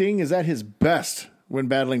Sting is at his best when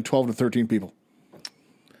battling 12 to 13 people.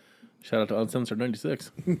 Shout out to Uncensored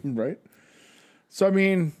 96. Right? So, I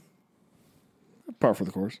mean, par for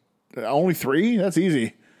the course. Only 3? That's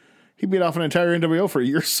easy. He beat off an entire NWO for a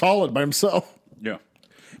year solid by himself. Yeah.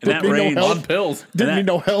 And that Didn't need no range. help. On pills. Didn't need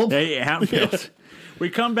no help. Hey, hound pills. We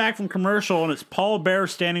come back from commercial, and it's Paul Bear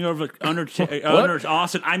standing over under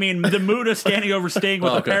Austin. I mean, the Muda standing over Sting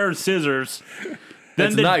with a pair of scissors.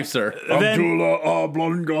 That's a knife, sir. Abdullah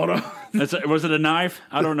Blangata. Was it a knife?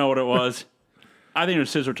 I don't know what it was. I think it was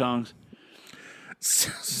scissor tongs.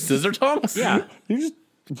 Scissor tongs? Yeah. You just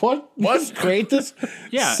what? You just create this?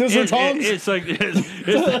 Yeah. Scissor tongs? It's like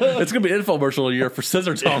It's going to be an infomercial a year for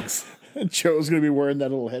scissor tongs. Joe's going to be wearing that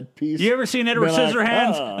little headpiece. you ever seen Edward Be like,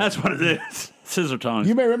 Scissorhands? "Ah." That's what it is. Scissor tongs.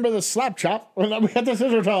 You may remember the slap chop when we had the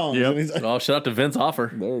scissor tongs. Yep. And he's like, Oh, shout out to Vince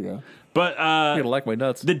Offer. there you go. But You're going to like my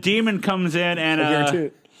nuts. the demon comes in I guarantee and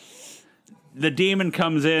it. the demon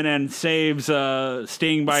comes in and saves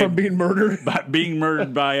Sting From being murdered. by being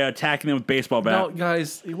murdered by attacking him with a baseball bat. No,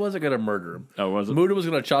 guys, he wasn't going to murder him. Oh, was it? Muda was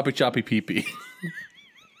going to choppy pee-pee.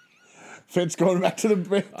 Fitz going back to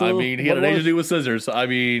the. I mean, he had an to do with scissors. I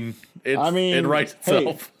mean, it writes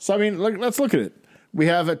itself. Hey, so I mean, let's look at it. We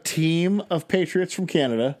have a team of patriots from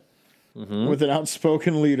Canada with an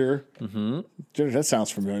outspoken leader. Mm-hmm. That sounds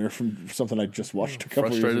familiar from something I just watched a couple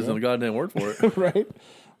Frustrated years isn't ago. a goddamn word for it. Right?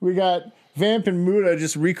 We got Vamp and Muda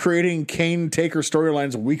just recreating Kane Taker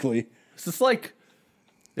storylines weekly. It's just like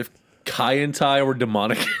if Kai and Tai were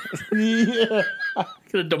demonic. Yeah.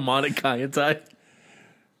 A demonic Kai and Tai.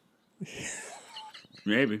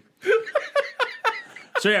 Maybe.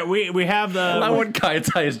 So yeah, we have I the want Kai and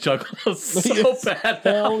Tai as Juggalos so bad.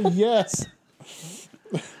 Hell yes.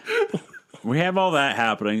 we have all that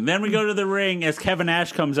happening. Then we go to the ring as Kevin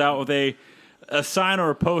Nash comes out with a sign or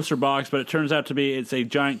a poster box, but it turns out to be it's a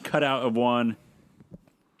giant cutout of one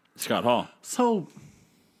Scott Hall. So,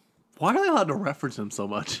 why are they allowed to reference him so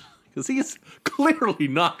much? Because he is clearly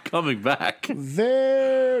not coming back.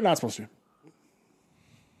 They're not supposed to.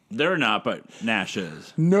 They're not, but Nash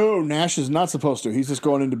is. No, Nash is not supposed to. He's just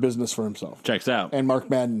going into business for himself. Checks out. And Mark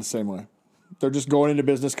Madden the same way. They're just going into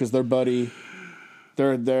business because their buddy,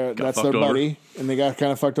 that's their fucked over. buddy, and they got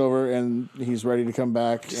kind of fucked over, and he's ready to come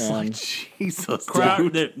back. And Like, Jesus,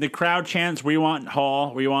 Crowd, dude. the crowd chants, "We want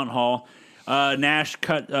Hall! We want Hall!" Nash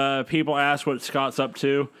cut. People ask what Scott's up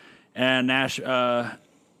to, and Nash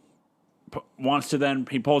wants to. Then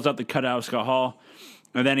he pulls out the cutout of Scott Hall,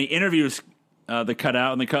 and then he interviews the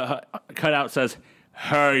cutout, and the cutout says,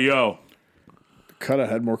 "Hey yo." Cutout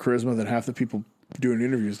had more charisma than half the people doing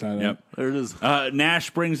interviews now. Yep. There it is.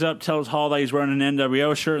 Nash tells Hall that he's wearing an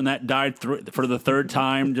NWO shirt, and that died for the third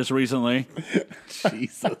time just recently.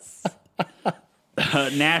 Jesus.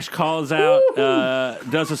 Nash calls out,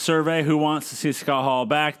 does a survey, who wants to see Scott Hall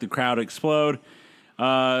back. The crowd explode.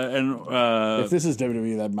 If this is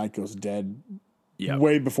WWE, that mic goes dead Yeah.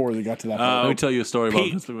 way before they got to that point. Let me tell you a story about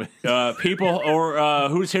Pete- this movie. People, or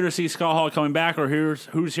who's here to see Scott Hall coming back, or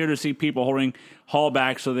who's here to see people holding Hall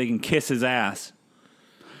back so they can kiss his ass.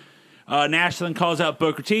 Nash then calls out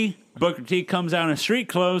Booker T. Booker T comes out in street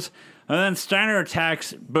clothes, and then Steiner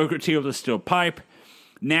attacks Booker T with a steel pipe.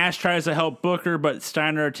 Nash tries to help Booker, but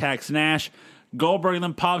Steiner attacks Nash. Goldberg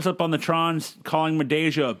then pops up on the Trons, calling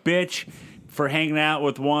Madeja a bitch for hanging out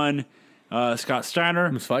with one Scott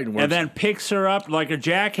Steiner. It's fighting words. And then picks her up like a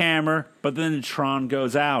jackhammer, but then the Tron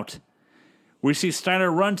goes out. We see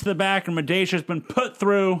Steiner run to the back, and Madeja's been put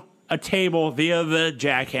through a table via the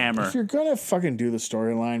jackhammer. If you're gonna fucking do the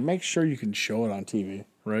storyline, make sure you can show it on TV.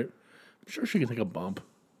 Right? I'm sure she can take a bump.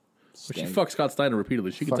 But she fucked Scott Steiner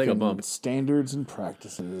repeatedly. She can take a Fucking bump. standards and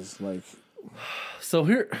practices, like So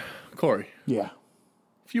here, Corey, yeah.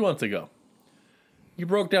 a few months ago, you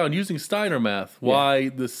broke down using Steiner math why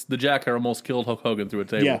the jackhammer almost killed Hulk Hogan through a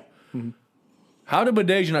table. Yeah. How did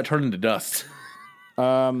Madeja not turn into dust?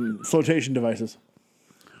 Flotation devices.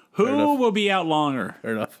 Who enough. will be out longer?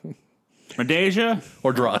 Fair enough. Madeja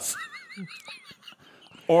Or Dross.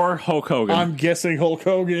 or Hulk Hogan? I'm guessing Hulk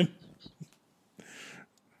Hogan.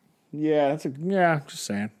 Yeah, just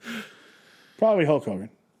saying. Probably Hulk Hogan.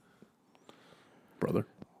 Brother.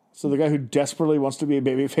 So the guy who desperately wants to be a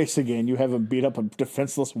babyface again, you have him beat up a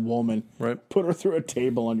defenseless woman. Right. Put her through a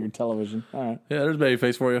table on your television. All right. Yeah, there's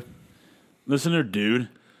babyface for you. Listen here, dude.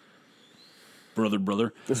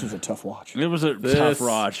 Brother. This was a tough watch. It was a This- tough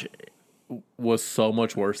watch. Was so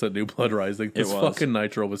much worse than New Blood Rising. This was. fucking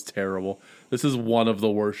Nitro was terrible. This is one of the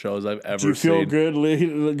worst shows I've ever Do you feel seen.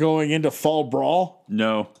 good going into Fall Brawl?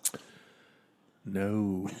 No.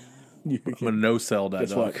 No. I'm gonna no sell that Guess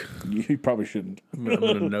dog. what? You probably shouldn't. I'm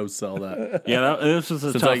gonna no sell that. Yeah, this was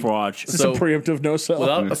a Since tough I- watch. It's So- a preemptive no sell.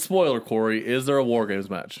 Without a spoiler, Corey, is there a War Games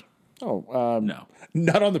match? No,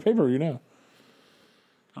 Not on the pay-per-view, no.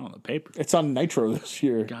 not on the paper. It's on Nitro this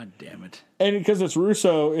year. God damn it. And because it's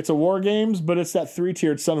Russo, it's a War Games, but it's that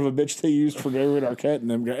 3-tiered son of a bitch they used for David Arquette and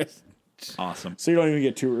them guys. Awesome. So you don't even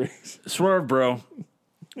get 2 rings. Swerve, bro.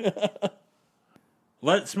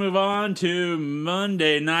 Let's move on to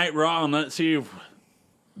Monday Night Raw, and let's see if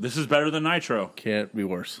this is better than Nitro. Can't be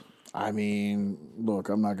worse. I mean, look,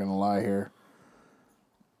 I'm not going to lie here.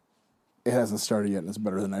 It hasn't started yet, and it's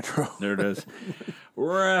better than Nitro. There it is.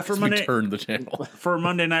 We're for We Monday turned the channel. for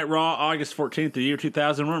Monday Night Raw, August 14th, the year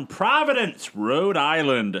 2000. We're in Providence, Rhode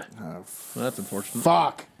Island. That's unfortunate.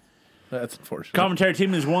 Fuck. That's unfortunate. Commentary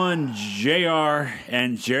team is one JR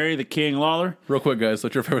and Jerry the King Lawler. Real quick, guys.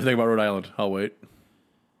 What's your favorite thing about Rhode Island? I'll wait.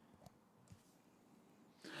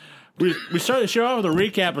 We started the show out with a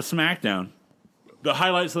recap of SmackDown. The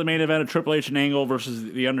highlights of the main event of Triple H and Angle versus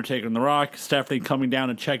The Undertaker and The Rock. Stephanie coming down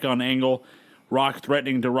to check on Angle. Rock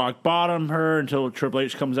threatening to rock bottom her until Triple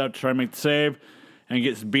H comes out to try and make the save and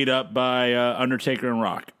gets beat up by Undertaker and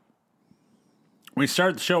Rock. We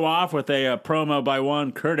start the show off with a promo by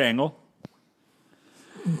one Kurt Angle.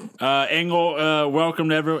 Angle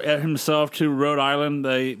welcomed himself to Rhode Island,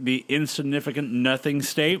 the insignificant nothing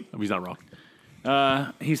state. He's not wrong.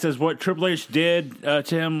 He says what Triple H did to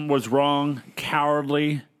him was wrong,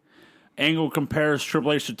 cowardly. Angle compares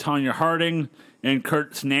Triple H to Tanya Harding and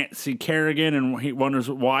Kurt's Nancy Kerrigan, and he wonders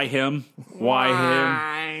why him? Why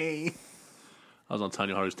him? I was on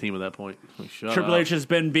Tanya Harding's team at that point. Like, shut Triple up. H has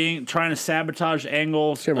been trying to sabotage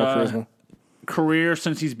Angle's Get more charisma. career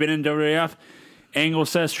since he's been in WWF. Angle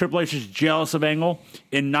says Triple H is jealous of Angle.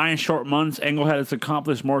 In 9 short months, Angle has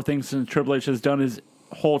accomplished more things than Triple H has done his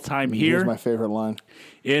whole time Here's here. my favorite line.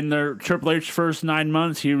 In the Triple H first 9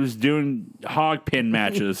 months, he was doing hog pin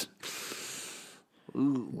matches.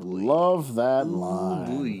 Love that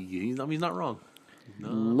line. Ooh, he's not wrong.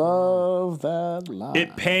 Love that line.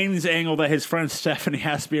 It pains Angle that his friend Stephanie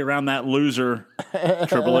has to be around that loser,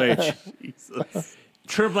 Triple H.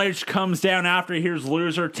 Triple H comes down after he hears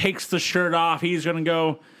loser, takes the shirt off. He's going to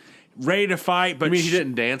go ready to fight, but I mean, he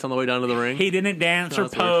didn't dance on the way down to the ring. he didn't dance or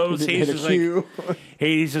That's weird. pose. Didn't He's hit a just like, cue.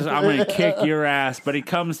 he says, I'm going to kick your ass. But he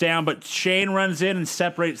comes down, but Shane runs in and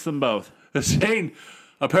separates them both. Shane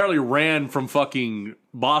apparently ran from fucking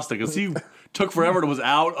Boston because he took forever and was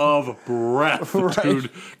out of breath, dude.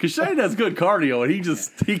 Because Shane has good cardio and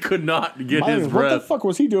he could not get his What the breath. fuck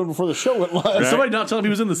was he doing before the show went live? Did somebody not tell him he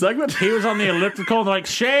was in the segment? He was on the elliptical, and they're like,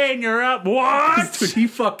 Shane, you're up. What? Dude, he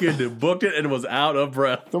fucking booked it and was out of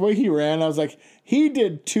breath. The way he ran, I was like, he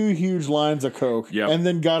did 2 huge lines of coke Yep. and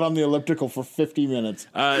then got on the elliptical for 50 minutes.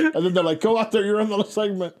 And then they're like, go out there, you're on the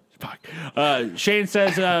segment. Fuck. Shane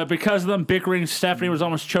says because of them bickering, Stephanie was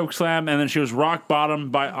almost chokeslam, and then she was rock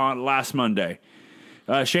bottom on last Monday.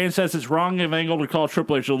 Shane says it's wrong of Angle to call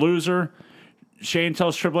Triple H a loser. Shane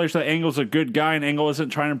tells Triple H that Angle's a good guy and Angle isn't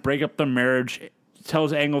trying to break up the marriage.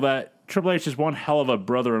 Tells Angle that Triple H is one hell of a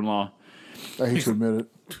brother-in-law. I hate to admit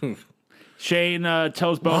it. Shane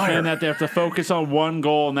tells both men that they have to focus on one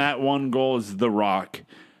goal, and that one goal is The Rock.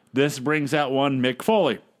 This brings out one Mick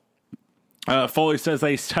Foley. Foley says that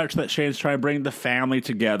he's touched that Shane's trying to bring the family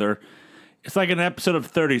together. It's like an episode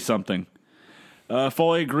of 30-something.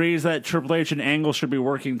 Foley agrees that Triple H and Angle should be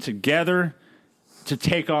working together to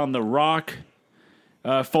take on The Rock.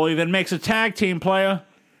 Foley then makes a tag team playa.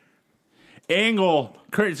 It's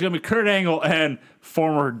going to be Kurt Angle and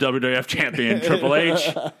former WWF champion Triple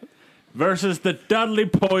H versus the Dudley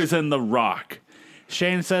Boys and The Rock.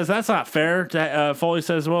 Shane says that's not fair. Foley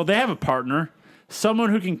says, well, they have a partner, someone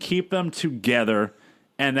who can keep them together,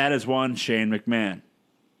 and that is one Shane McMahon.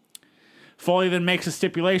 Foley then makes a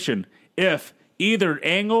stipulation. If either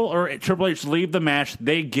Angle or Triple H leave the match,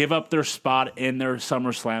 they give up their spot in their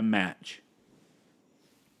SummerSlam match.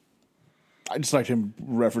 I just liked him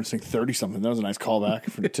referencing 30-something. That was a nice callback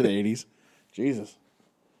to the 80s. Jesus.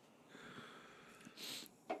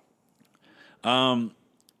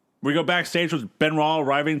 We go backstage with Benoit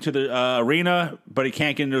arriving to the arena, but he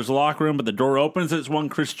can't get into his locker room, but the door opens. It's one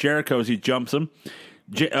Chris Jericho as he jumps him.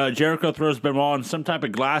 Jericho throws Benoit in some type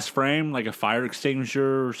of glass frame, like a fire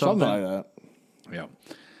extinguisher or something. Something like that.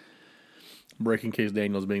 Yeah. Breaking Case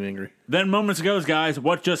Daniels being angry. Then moments ago, guys,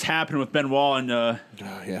 what just happened with Benoit and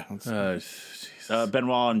Yeah.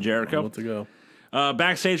 Benoit and Jericho? Months ago.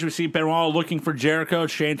 Backstage, we see Benoit looking for Jericho.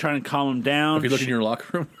 Shane trying to calm him down. If you look in your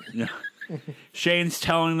locker room, Yeah. Shane's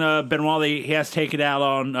telling Benoit that he has to take it out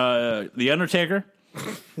on The Undertaker.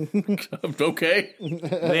 Okay.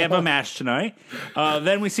 They have a match tonight.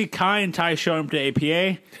 Then we see Kai and Tai showing up to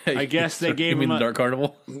APA. I guess they gave you him mean the Dark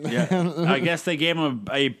Carnival? I guess they gave him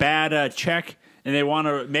a bad check, and they want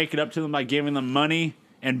to make it up to them by giving them money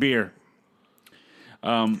and beer.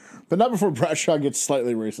 But not before Bradshaw gets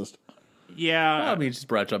slightly racist. Yeah, I mean, it's just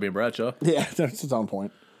Bradshaw being Bradshaw. Yeah, that's its own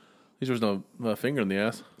point. He was no finger in the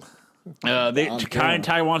ass. Kai and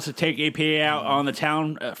Tai wants to take APA out on the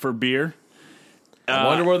town for beer. I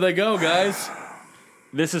wonder where they go, guys.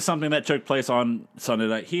 This is something that took place on Sunday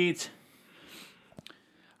Night Heat.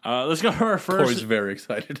 Let's go to our Corey's first. very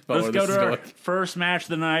excited about Let's where go this is to our going. first match of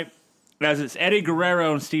the night, as it's Eddie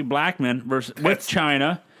Guerrero and Steve Blackman with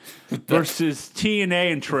China versus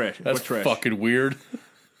TNA and Trish. That's with Trish. fucking weird.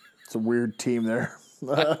 It's a weird team there.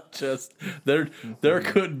 Just there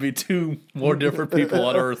couldn't be two more different people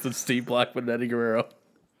on earth than Steve Blackman and Eddie Guerrero.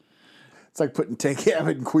 It's like putting Tank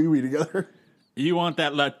Abbott and Quee Wee together. You want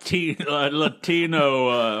that Latino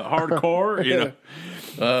hardcore? You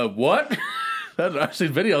know, What? I've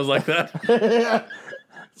seen videos like that.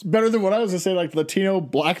 It's better than what I was going to say, like Latino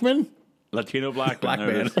Blackman. Latino Blackman. Black There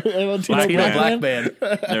it man. is. Latino Blackman. Black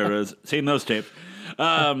man. There it is. Seen those tapes.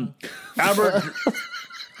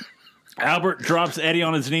 Albert drops Eddie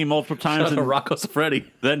on his knee multiple times and Rocco Siffredi.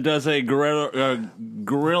 then does a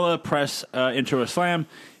gorilla press into a slam.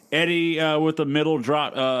 Eddie with a middle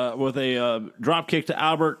drop with a drop kick to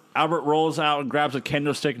Albert. Albert rolls out and grabs a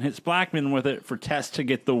kendo stick and hits Blackman with it for Test to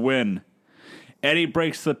get the win. Eddie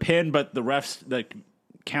breaks the pin, but the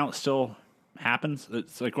count still happens.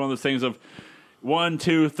 It's like one of those things of 1,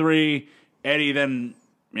 2, 3. Eddie then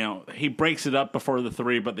he breaks it up before the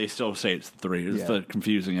 3, but they still say it's the 3. It's the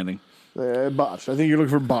confusing ending. Botched. I think you're looking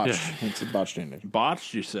for botched. It's a botched ending.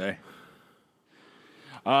 Botched, you say?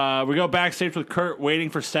 We go backstage with Kurt waiting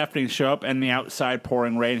for Stephanie to show up, and the outside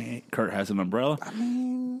pouring rain. Kurt has an umbrella. I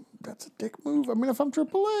mean, that's a dick move. I mean, if I'm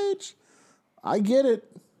Triple H, I get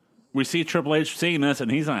it. We see Triple H seeing this,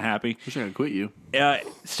 and he's not happy. I'm gonna quit you.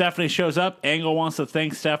 Stephanie shows up. Angle wants to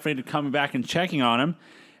thank Stephanie for coming back and checking on him.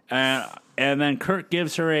 And then Kurt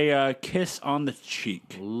gives her a kiss on the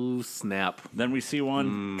cheek. Ooh, snap. Then we see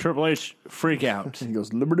one Triple H freak out. He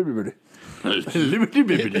goes, liberty, liberty.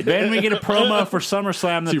 Then we get a promo for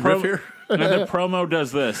SummerSlam. See Riff here? And the promo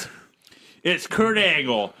does this. It's Kurt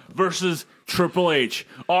Angle versus Triple H.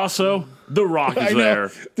 Also, The Rock is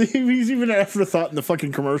there. He's even an afterthought in the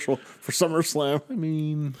fucking commercial for SummerSlam. I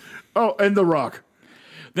mean, Oh, and The Rock.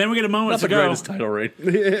 Then we get a not moment the ago. greatest title reign.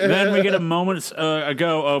 Then we get a moment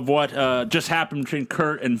ago of what just happened between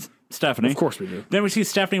Kurt and Stephanie. Of course we do. Then we see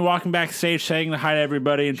Stephanie walking backstage saying hi to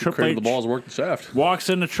everybody, and Triple Cradle H the balls, work the shaft. walks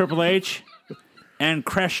into Triple H and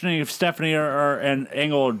questioning if Stephanie and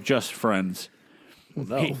Angle are just friends.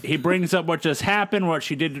 No. He brings up what just happened, what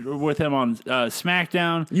she did with him on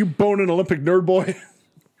SmackDown. You boning Olympic nerd boy.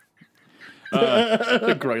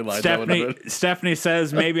 Great line. that would have been. Stephanie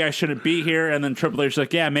says, maybe I shouldn't be here. And then Triple H is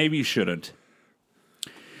like, yeah, maybe you shouldn't.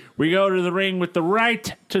 We go to the ring with the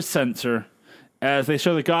right to censor as they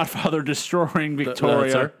show the Godfather destroying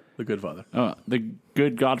Victoria. Sir, the good father. The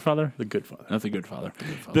good Godfather? The good father. Not the good father.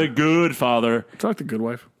 The good father. Talk the good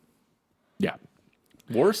wife. Yeah.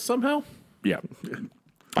 Worse somehow? Yeah.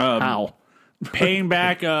 How? Paying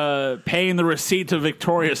the receipt to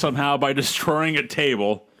Victoria somehow by destroying a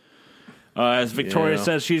table. As Victoria Yeah.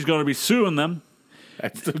 says she's going to be suing them.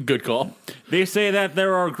 That's a good call. They say that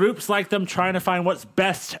there are groups like them trying to find what's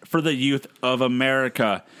best for the youth of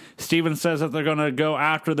America. Steven says that they're going to go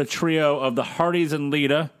after the trio of the Hardys and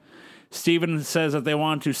Lita. Steven says that they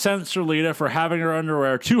want to censor Lita for having her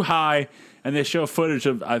underwear too high, and they show footage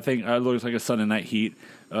of, I think, it looks like a Sunday Night Heat,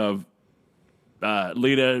 of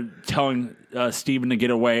Lita telling Steven to get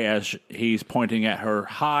away as he's pointing at her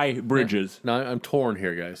high bridges. Now, I'm torn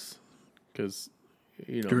here, guys. Because,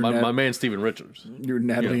 You're my man Steven Richards. You're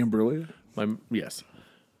Natalie Imbruglia. Yes.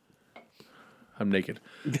 I'm naked.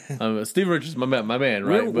 Steven Richards, my man,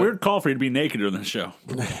 right? Weird call for you to be naked during this show.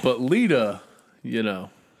 But Lita,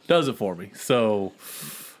 does it for me. So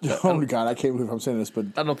Oh my God, I can't believe I'm saying this, but I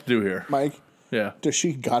don't know what to do here. Mike, Yeah. does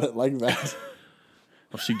she got it like that?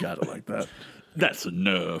 Well, she got it like that. That's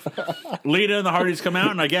enough. Lita and the Hardys come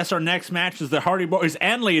out, and I guess our next match is the Hardy Boys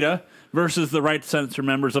and Lita versus the Right Censor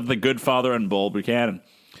members of the Good Father and Bull Buchanan.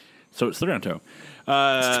 So it's 3-on-2.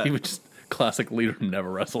 Steven just classic leader never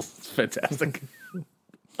wrestles. It's fantastic.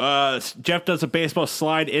 Jeff does a baseball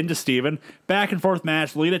slide into Steven. Back and forth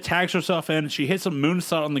match. Lita tags herself in. She hits a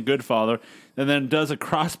moonsault on the Good Father and then does a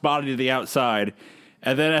crossbody to the outside.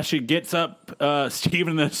 And then as she gets up,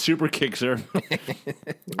 Steven then super kicks her.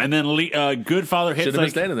 And then Good Father hits Should have been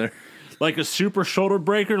standing there. like a super shoulder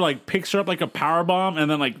breaker, like picks her up like a power bomb, and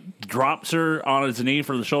then like drops her on his knee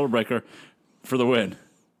for the shoulder breaker for the win.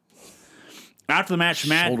 After the match,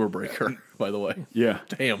 Matt Shoulder breaker, by the way. yeah.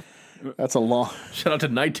 Damn. That's a long. Shout out to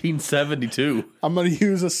 1972. I'm going to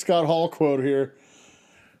use a Scott Hall quote here.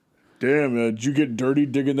 Damn, did you get dirty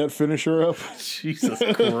digging that finisher up? Jesus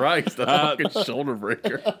Christ, a fucking shoulder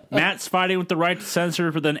breaker. Matt's fighting with the right to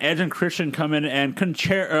censor, but then Edge and Christian come in and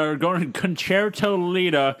going concerto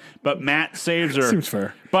Lita, but Matt saves her. Seems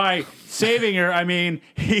fair. By saving her, I mean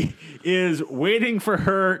he is waiting for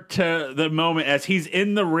her to the moment as he's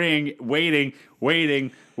in the ring, waiting.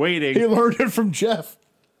 He learned it from Jeff.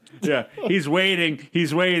 Yeah, he's waiting,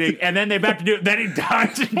 and then they about to do it. Then he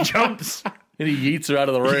dives and jumps. And he yeets her out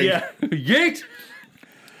of the ring. Yeah. Yeet!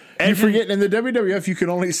 You forget, in the WWF, you can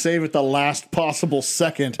only save at the last possible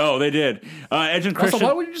second. Oh, they did. Edge and Christian. Also,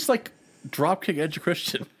 why would you just like drop kick Edge and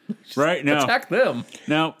Christian? Just right? No. attack them.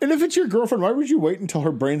 No. And if it's your girlfriend, why would you wait until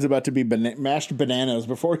her brain's about to be mashed bananas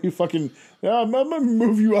before you fucking, I'm going to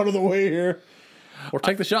move you out of the way here? Or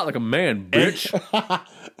take the shot like a man, bitch.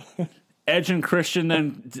 Edge and Christian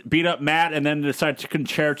then beat up Matt and then decide to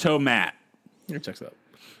concerto Matt. Here, check that.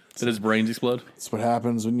 Did his brains explode? That's what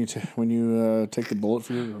happens when you take the bullet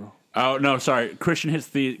for your girl. Oh, no, sorry. Christian hits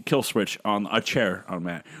the kill switch on a chair on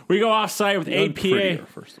Matt. We go offside with APA. Prettier,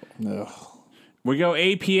 first of all. Ugh. We go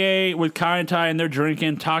APA with Kai and Tai, and they're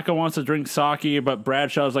drinking. Taco wants to drink sake, but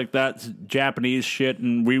Bradshaw's like, that's Japanese shit,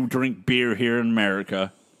 and we drink beer here in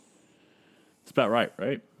America. That's about right?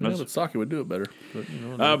 Yeah, but sake would do it better.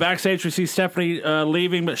 But, Backstage, we see Stephanie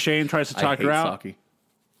leaving, but Shane tries to talk I hate her out. sake.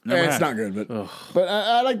 Never It's had. not good, but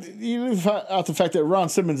I like you leave out the fact that Ron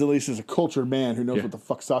Simmons at least is a cultured man who knows what the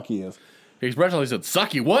fuck sake is. He's Bradshaw said,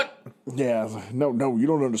 sake what? Yeah, no, you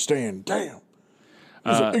don't understand. Damn,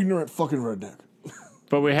 he's an ignorant fucking redneck.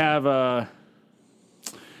 But we have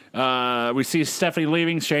we see Stephanie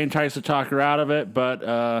leaving. Shane tries to talk her out of it,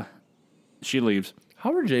 but she leaves.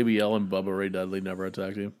 How are JBL and Bubba Ray Dudley never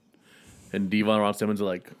attacked him? And Devon Ron Simmons are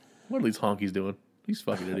like, what are these honkies doing? These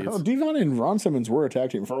fucking idiots. Oh, Devon and Ron Simmons were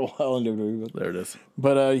attacked him for a while in WWE. There it is.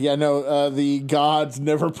 But the gods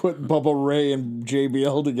never put Bubba Ray and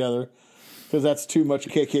JBL together because that's too much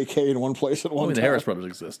KKK in one place at one Only the time. Harris brothers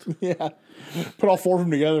exist. Yeah, put all four of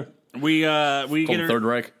them together. We get Called the Third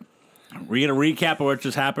Reich. we get a recap of what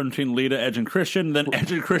just happened between Lita, Edge, and Christian. Then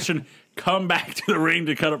Edge and Christian come back to the ring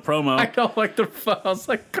to cut a promo. I don't like the. I was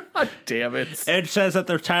like, God damn it. Edge says that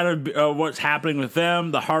they're tired of what's happening with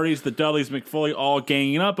them. The Hardys, the Dudleys, McFoley all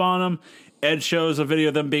ganging up on them. Edge shows a video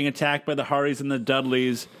of them being attacked by the Hardys and the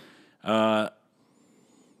Dudleys on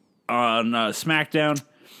SmackDown.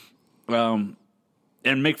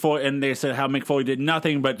 And Mick Foley, and they said how Mick Foley did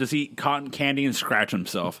nothing but just eat cotton candy and scratch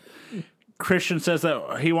himself. Christian says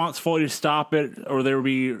that he wants Foley to stop it or there will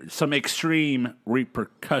be some extreme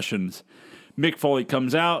repercussions. Mick Foley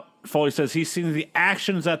comes out. Foley says he's seen the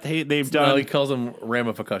actions that they've done. No, he calls them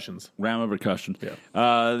ramifications. Ramifications.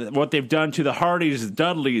 Yeah. What they've done to the Hardys,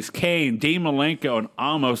 Dudleys, Kane, Dean Malenko, and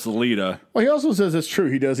almost Lita. Well, he also says it's true.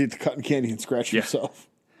 He does eat the cotton candy and scratch himself.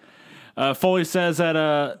 Foley says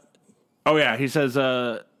that, he says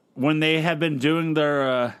when they have been doing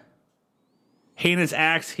their heinous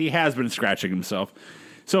acts, he has been scratching himself.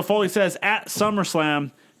 So Foley says at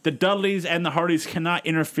SummerSlam, the Dudleys and the Hardys cannot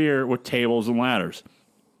interfere with tables and ladders.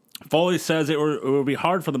 Foley says it will be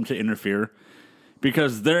hard for them to interfere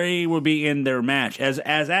because they will be in their match. As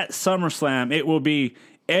at SummerSlam, it will be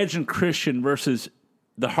Edge and Christian versus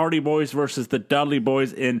the Hardy Boys versus the Dudley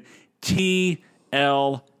Boys in TLC.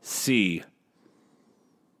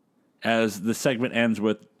 As the segment ends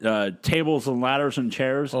with tables and ladders and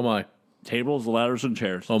chairs. Oh, my. Tables, ladders, and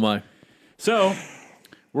chairs. Oh, my. So,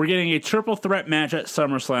 we're getting a triple threat match at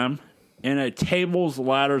SummerSlam and a tables,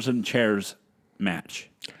 ladders, and chairs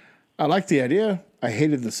match. I like the idea. I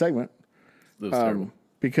hated the segment That was terrible.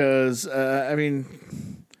 because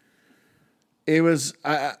it was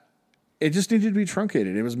it just needed to be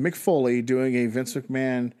truncated. It was Mick Foley doing a Vince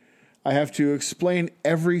McMahon. I have to explain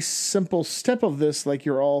every simple step of this like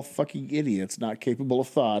you're all fucking idiots, not capable of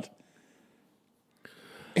thought.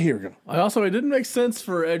 Here we go. It didn't make sense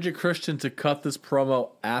for Edge and Christian to cut this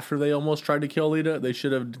promo after they almost tried to kill Lita. They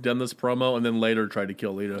should have done this promo and then later tried to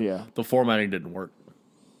kill Lita. Yeah. The formatting didn't work.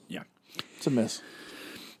 Yeah. It's a miss.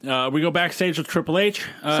 We go backstage with Triple H.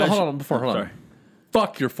 So hold on. Sorry.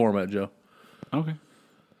 Fuck your format, Joe. Okay.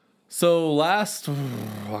 So last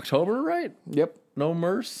October, right? Yep. No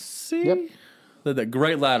Mercy? Yep. That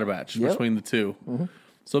great ladder match Yep. between the two. Mm-hmm.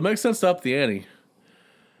 So it makes sense to up the ante.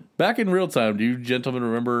 Back in real time, do you gentlemen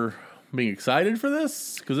remember being excited for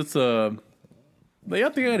this? Because they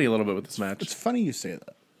upped the ante a little bit with this match. It's funny you say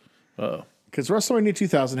that Oh, Because WrestleMania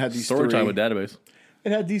 2000 had these story three. time with database.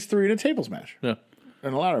 It had these three in a tables match. Yeah.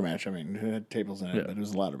 In a ladder match. I mean, it had tables in it, Yeah. but it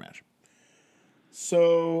was a ladder match.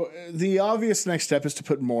 So the obvious next step is to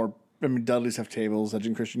put more. I mean, Dudleys have tables. Edge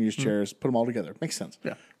and Christian use chairs. Put them all together. Makes sense.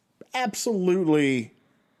 Yeah. Absolutely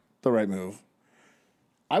the right move.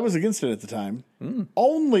 I was against it at the time,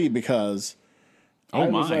 only because I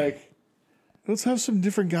was my. like, let's have some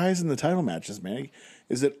different guys in the title matches, man.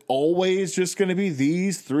 Is it always just going to be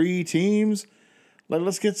these three teams? Like,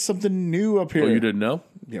 let's get something new up here. Oh, you didn't know?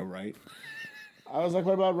 Yeah, right. I was like,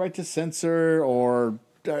 what about Right to Censor or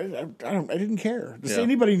I didn't care. Just Yeah.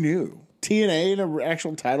 anybody new. TNA and an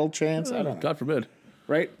actual title chance. I don't know. God forbid.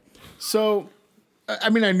 Right? So, I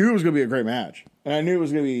mean, I knew it was going to be a great match. And I knew it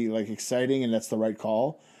was going to be, like, exciting, and that's the right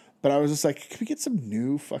call. But I was just like, can we get some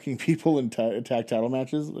new fucking people in tag title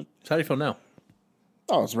matches? So how do you feel now?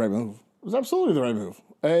 Oh, it's the right move. It was absolutely the right move.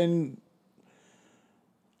 And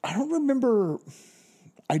I don't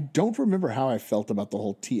remember how I felt about the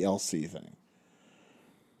whole TLC thing.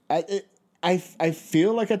 I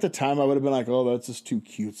feel like at the time I would have been like, oh, that's just too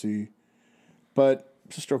cutesy. But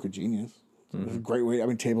it's a stroke of genius. It's a great way. I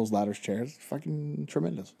mean, tables, ladders, chairs, fucking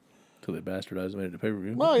tremendous. Until they bastardized and made it a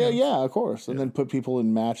pay-per-view. Well, yeah, of course. And then put people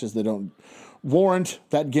in matches that don't warrant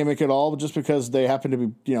that gimmick at all, just because they happen to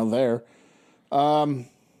be, there. But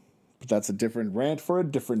that's a different rant for a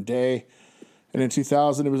different day. And in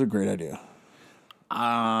 2000, it was a great idea.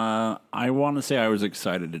 I want to say I was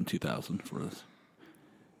excited in 2000 for this.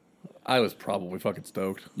 I was probably fucking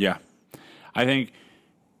stoked. Yeah. I think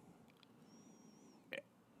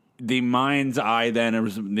the mind's eye then, it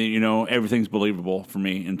was, everything's believable for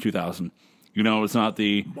me in 2000. It's not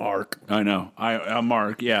the Mark. I know. I'm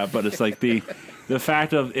Mark, yeah, but it's like the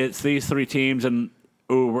fact of it's these three teams, and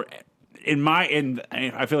I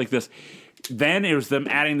feel like this. Then it was them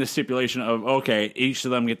adding the stipulation of, okay, each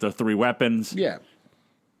of them get their three weapons. Yeah.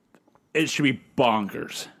 It should be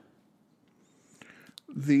bonkers.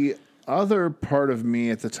 The other part of me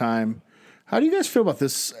at the time, how do you guys feel about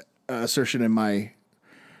this assertion in my...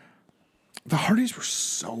 The Hardys were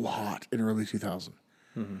so hot in early 2000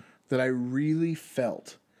 that I really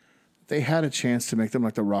felt they had a chance to make them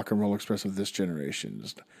like the Rock and Roll Express of this generation.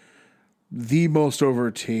 Just the most over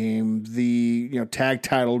team, the tag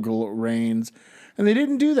title reigns. And they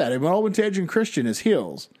didn't do that. It all went to Edge and Christian as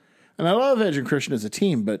heels. And I love Edge and Christian as a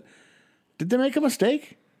team, but did they make a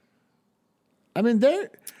mistake? I mean,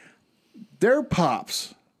 their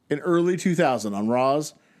pops in early 2000 on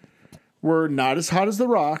Raws were not as hot as The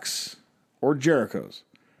Rock's or Jericho's,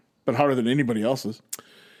 but hotter than anybody else's.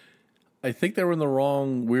 I think they were in the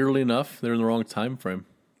wrong, weirdly enough, they're in the wrong time frame.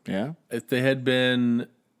 Yeah. If they had been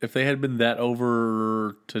that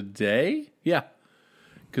over today, yeah.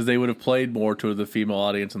 Because they would have played more to the female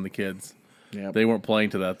audience and the kids. Yeah. They weren't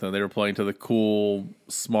playing to that, though. They were playing to the cool,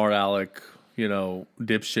 smart aleck,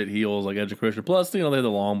 dipshit heels like Edge and Christian. Plus, they have the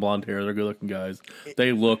long blonde hair. They're good-looking guys.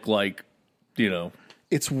 They look like,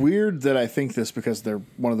 It's weird that I think this because they're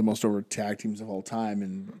one of the most over tag teams of all time,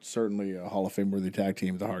 and certainly a Hall of Fame worthy tag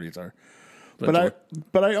team. The Hardys are, but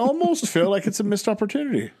I almost feel like it's a missed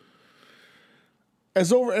opportunity.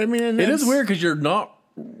 As over, I mean, It is weird because you're not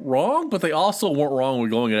wrong, but they also weren't wrong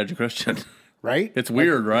with going at Edge and Christian. right? It's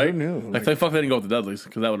weird, right? Who knew? Like, they didn't go with the Dudleys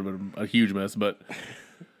because that would have been a huge mess. But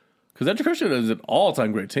because Edge and Christian is an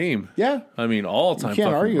all-time great team. Yeah, I mean, all-time can't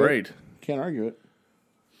fucking argue great. it. Can't argue it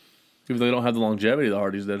Even though they don't have the longevity the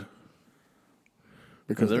Hardys did.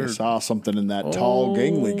 because they they're saw something in that tall,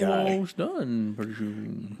 gangly guy. Almost done, pretty sure.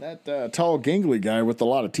 That tall, gangly guy with a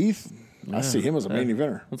lot of teeth. I see him as a main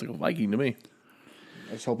eventer. Looks like a Viking to me.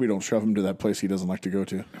 I just hope we don't shove him to that place he doesn't like to go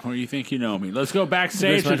to. Or you think you know me? Let's go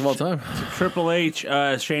backstage. Greatest match of all time. Triple H.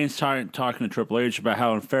 Shane's talking to Triple H about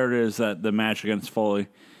how unfair it is that the match against Foley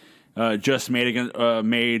just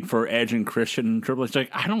made for Edge and Christian. Triple H like,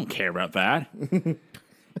 I don't care about that.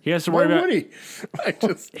 He has to Why worry about.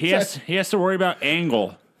 would he? He has to worry about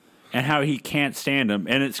Angle and how he can't stand him,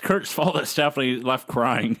 and it's Kurt's fault that Stephanie left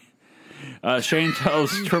crying. Shane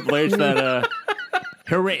tells Triple H that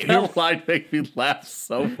That line makes me laugh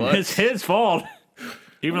so much. it's his fault.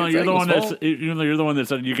 Even though you're the one that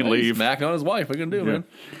said you can He's leave. smacking on his wife. What can do,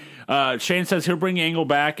 man? Shane says he'll bring Angle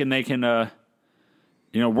back and they can,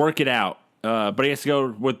 work it out. But he has to go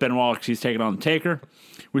with Benoit because he's taking on the Taker.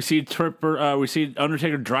 We see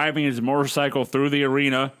Undertaker driving his motorcycle through the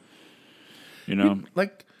arena.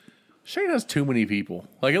 Like, Shane has too many people.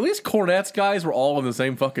 Like, at least Cornette's guys were all in the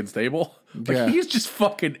same fucking stable. Like, Yeah. he's just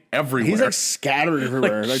fucking everywhere. He's like scattered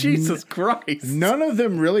everywhere. Like, Jesus Christ. None of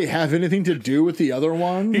them really have anything to do with the other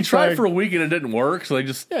one. He tried for a week and it didn't work, so they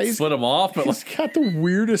just he's- split him off. But He's got the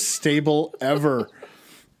weirdest stable ever.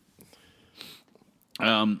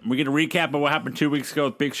 We get a recap of what happened 2 weeks ago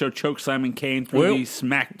with Big Show chokeslamming Kane through Well- the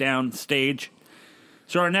SmackDown stage.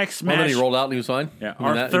 So our next And match, then he rolled out and he was fine. yeah, You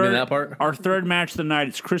mean that part. our third match of the night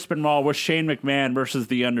is Chris Benoit with Shane McMahon versus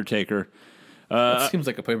The Undertaker. That seems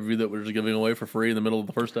like a pay per view that we're just giving away for free in the middle of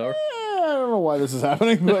the first hour. I don't know why this is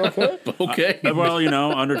happening, but okay. Okay. Well,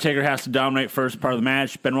 Undertaker has to dominate first part of the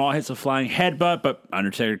match. Benoit hits a flying headbutt, but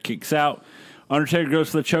Undertaker kicks out. Undertaker goes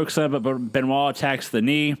for the chokeslam, but Benoit attacks the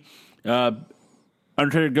knee.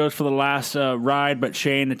 Undertaker goes for the last ride, but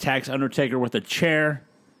Shane attacks Undertaker with a chair.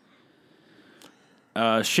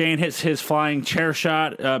 Shane hits his flying chair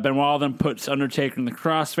shot. Benoit then puts Undertaker in the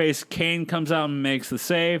crossface. Kane comes out and makes the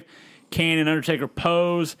save. Kane and Undertaker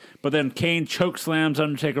pose, but then Kane chokeslams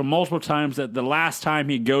Undertaker multiple times. That the last time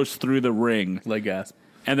he goes through the ring, Leg gasp.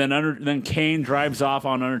 and then Kane drives off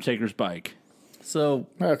on Undertaker's bike. So,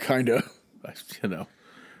 Kind of.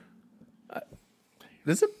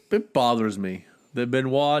 it bothers me that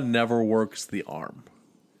Benoit never works the arm.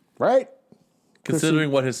 Right?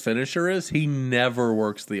 Considering what his finisher is, he never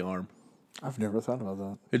works the arm. I've never thought about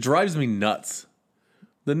that. It drives me nuts.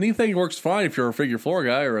 The knee thing works fine if you're a figure four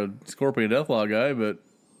guy or a Scorpion Deathlock guy, but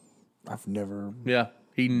I've never. yeah,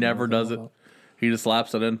 he never does it. He just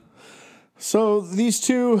slaps it in. So these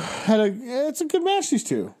two it's a good match, these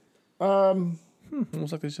two.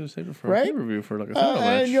 Almost like they should have saved it for Right? a pay-per-view for like a title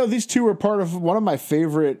match. And these two were part of one of my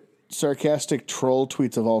favorite sarcastic troll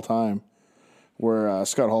tweets of all time, where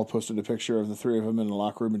Scott Hall posted a picture of the three of them in the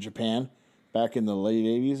locker room in Japan back in the late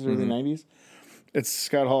 80s, early 90s. It's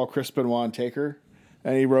Scott Hall, Chris Benoit, and Taker.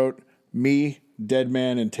 And he wrote, "Me, Dead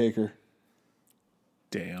Man, and Taker."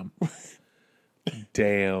 Damn.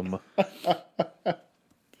 Damn.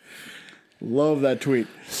 Love that tweet.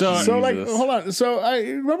 So Jesus. Hold on. So I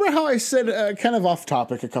remember how I said, kind of off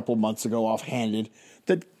topic a couple months ago, offhanded,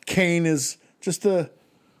 that Kane is just the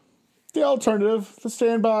alternative, the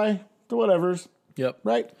standby, the whatevers, Yep.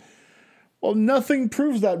 right? Well, nothing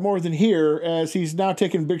proves that more than here, as he's now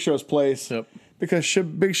taking Big Show's place. Yep. Because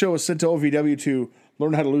Big Show was sent to OVW to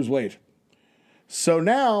learn how to lose weight. So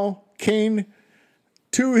now Kane,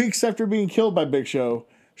 2 weeks after being killed by Big Show,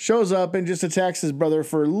 shows up and just attacks his brother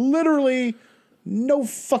for literally no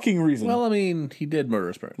fucking reason. Well, I mean, he did murder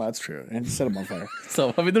his parents. That's true. And set him on fire.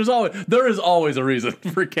 So, I mean, there is always a reason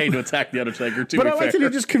for Kane to attack the Undertaker, to But be I like fair. that he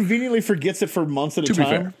just conveniently forgets it for months at a To be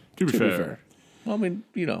time. fair. To be fair. Well, I mean,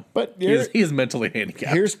 But he is mentally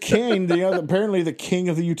handicapped. here's Kane, apparently the king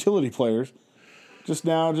of the utility players, just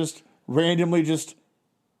randomly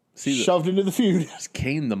shoved into the feud. Is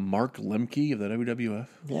Kane the Mark Lemke of the WWF?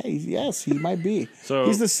 Yeah, yes, he might be. So-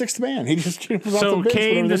 he's the sixth man. He just comes off the So bench Kane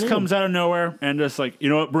whenever they just need comes him. out of nowhere and just like, you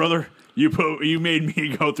know what, brother? You made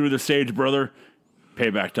me go through the stage, brother.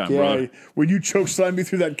 Payback time, Yeah, brother. when you choke slammed me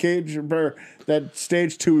through that cage, or that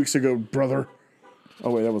stage 2 weeks ago, brother. Oh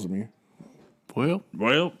wait, that wasn't me. Well,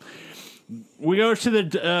 Well, we go to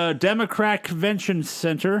the Democrat Convention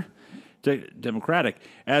Center. Democratic.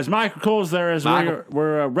 As Michael Cole's there, as Michael.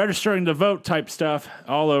 we're registering to vote type stuff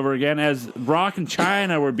all over again. As Rock and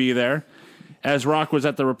China would be there. As Rock was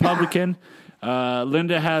at the Republican.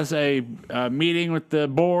 Linda has a meeting with the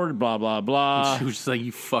board, blah, blah, blah. She was just like,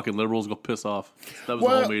 you fucking liberals, go piss off. That was the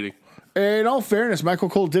whole meeting. In all fairness, Michael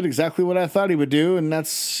Cole did exactly what I thought he would do, and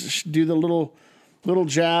that's do the little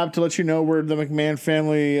jab to let you know where the McMahon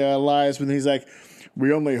family lies. When he's like,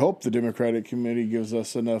 "We only hope the Democratic committee gives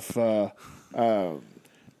us enough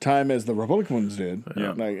time as the Republicans did."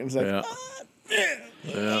 Yeah. Like, it's like, yeah.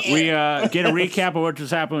 We get a recap of what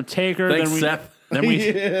just happened with Taker. Thanks, Seth.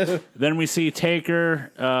 Then we see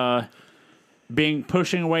Taker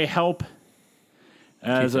pushing away help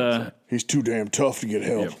as he's too damn tough to get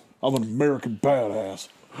help. Yep. I'm an American badass.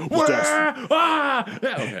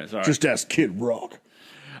 Okay, sorry. Just ask Kid Rock.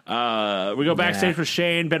 We go backstage for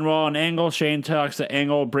Shane, Benoit, and Angle. Shane talks to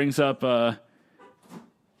Angle, brings up the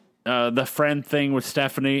friend thing with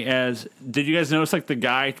Stephanie. Did you guys notice like the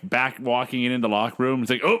guy back walking in the locker room?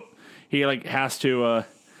 It's like, oh, he like has to.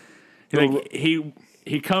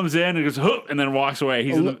 He comes in and goes, "Hoop," and then walks away.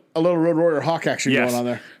 He's A little Road Warrior Hawk action Yes. going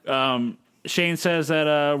on there. Shane says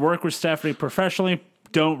that work with Stephanie professionally,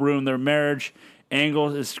 don't ruin their marriage.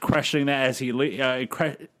 Angle is questioning that as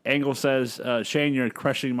Angle says, Shane, you're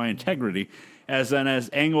questioning my integrity. As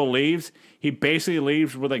Angle leaves, he basically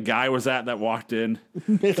leaves where the guy was at that walked in.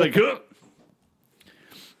 It's like,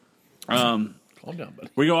 Calm down, buddy.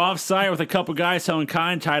 we go off-site with a couple guys telling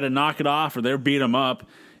Kai to knock it off or they're beat him up.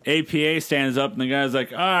 APA stands up and the guy's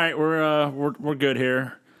like, all right, we're good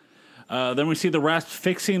here. Then we see the rest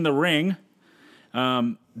fixing the ring.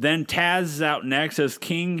 Then Taz is out next as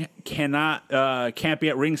King can't be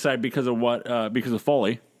at ringside because of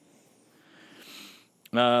Foley.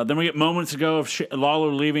 Then we get moments ago of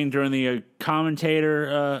Lawler leaving during the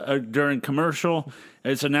during commercial.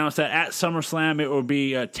 It's announced that at SummerSlam it will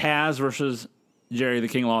be Taz versus Jerry the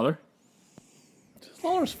King Lawler. Is this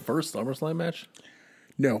Lawler's first SummerSlam match?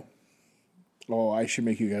 No. Oh, I should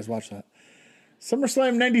make you guys watch that.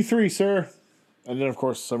 SummerSlam 93, sir. And then, of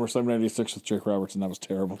course, SummerSlam 96 with Jake Roberts, and that was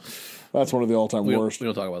terrible. That's one of the all-time worst. We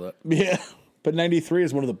don't talk about that. Yeah. But 93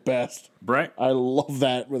 is one of the best. Brett? I love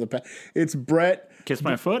that with a It's Brett. Kiss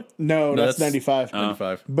My Foot? No, that's 95.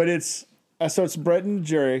 95. But it's Brett and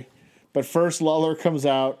Jerry. But first, Lawler comes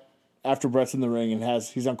out after Brett's in the ring and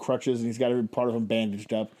he's on crutches and he's got every part of him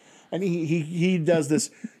bandaged up. And he does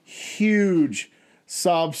this huge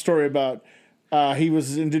sob story about he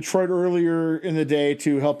was in Detroit earlier in the day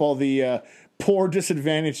to help all the poor,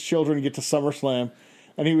 disadvantaged children get to SummerSlam.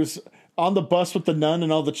 And he was on the bus with the nun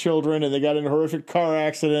and all the children, and they got in a horrific car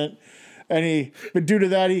accident. But due to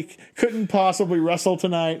that, he couldn't possibly wrestle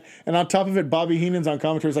tonight. And on top of it, Bobby Heenan's on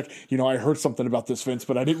commentary. He's like, I heard something about this, Vince,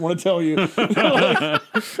 but I didn't want to tell you.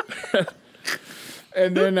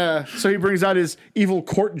 And then, so he brings out his evil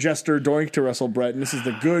court jester Doink to wrestle Brett, and this is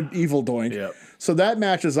the good evil Doink. Yep. So that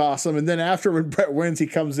match is awesome. And then after, when Brett wins, he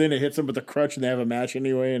comes in and hits him with a crutch, and they have a match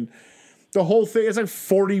anyway. And the whole thing, it's like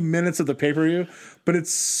 40 minutes of the pay-per-view, but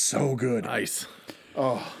it's so good. Nice.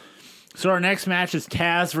 So our next match is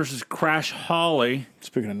Taz versus Crash Holly.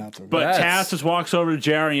 Speaking of not so good. But Yes. Taz just walks over to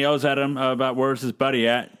JR and yells at him about where's his buddy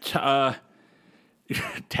at.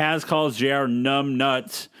 Taz calls JR numb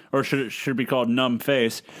nuts, or should be called numb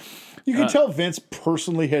face. You can tell Vince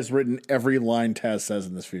personally has written every line Taz says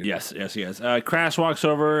in this feud. Yes, he has. Crash walks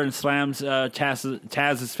over and slams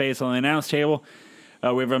Taz's face on the announce table.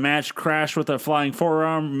 We have a match. Crash with a flying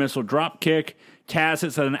forearm missile drop kick. Taz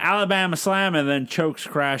hits an Alabama slam and then chokes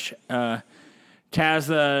Crash.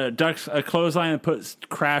 Taz ducks a clothesline and puts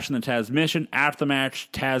Crash in the Taz mission. After the match,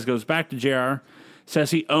 Taz goes back to JR,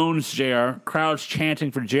 says he owns JR. Crowd's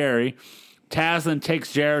chanting for Jerry. Taz then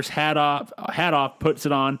takes JR's hat off, puts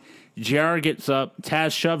it on. JR gets up.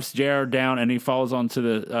 Taz shoves JR down and he falls onto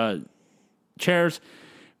the chairs.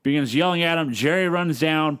 Begins yelling at him. Jerry runs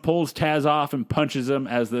down, pulls Taz off, and punches him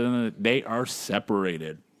as they are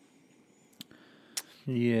separated.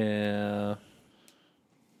 Yeah.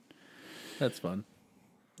 That's fun.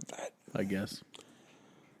 I guess.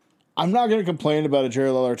 I'm not going to complain about a Jerry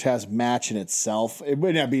Lawler Taz match in itself. It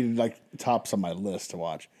would not be like tops on my list to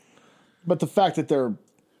watch. But the fact that they're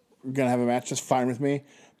going to have a match is fine with me.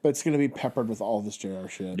 But it's going to be peppered with all this JR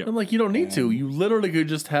shit. Yep. I'm like, you don't need to. You literally could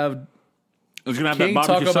just have I was going to have King that talk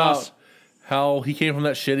barbecue sauce. about how he came from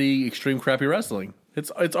that shitty, extreme, crappy wrestling.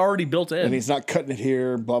 It's already built in. And he's not cutting it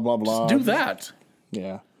here, blah, blah, blah. Do that.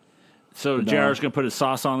 Yeah. So JR's going to put his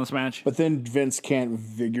sauce on this match? But then Vince can't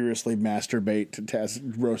vigorously masturbate to Taz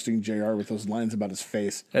roasting JR with those lines about his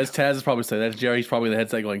face. As Taz is probably saying, that's Jerry. He's probably in the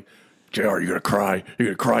headset going, JR, you're going to cry. You're going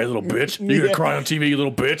to cry, you little bitch. You're going to cry on TV, you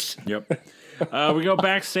little bitch. Yep. We go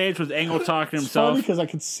backstage with Angle talking to It's funny himself. because I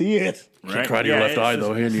could see it. Right? Cry to your left eye,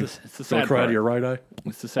 though, and you It's the sad don't cry part. to your right eye.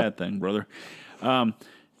 It's the sad thing, brother.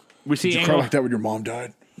 We see Did you Angle. cry like that when your mom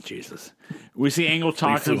died? Jesus. We see Angle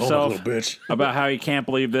talk to flew home, himself little bitch. about how he can't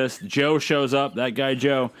believe this. Joe shows up. That guy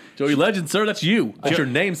Joe. Joey Legend, sir, that's you. That's your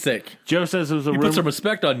namesake. Joe says there's a You rumor. put some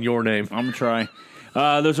respect on your name. I'm gonna try.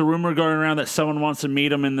 There's a rumor going around that someone wants to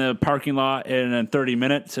meet him in the parking lot in 30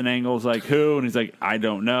 minutes. And Angle's like, who? And he's like, I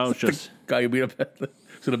don't know. It's just Guy who beat up, who's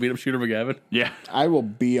going to beat up Shooter McGavin. yeah. I will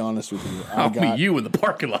be honest with you. I'll meet you in the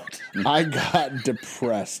parking lot. I got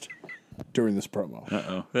depressed during this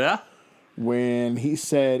promo. Yeah? When he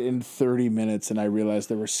said in 30 minutes and I realized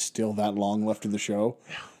there was still that long left of the show,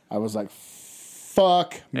 I was like,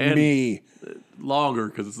 fuck And- me. Longer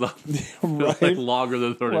because it's not Right? like longer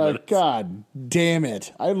than 30 Like, minutes. God damn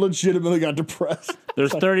it. I legitimately got depressed.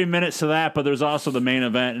 There's 30 minutes to that, but there's also the main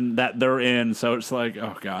event and that they're in. So it's like,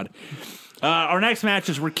 oh god. Our next match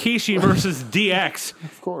is Rikishi versus DX.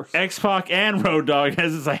 Of course. X-Pac and Road Dogg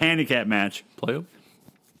as it's a handicap match. Play him.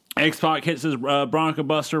 X-Pac hits his Bronco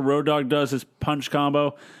Buster. Road Dogg does his punch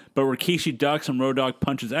combo, but Rikishi ducks and Road Dogg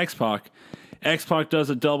punches X-Pac. X-Pac does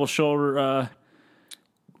a double shoulder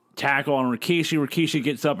tackle on Rikishi. Rikishi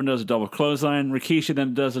gets up and does a double clothesline. Rikishi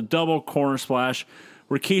then does a double corner splash.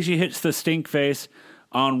 Rikishi hits the stink face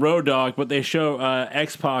on Road Dogg, but they show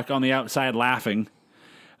X-Pac on the outside laughing.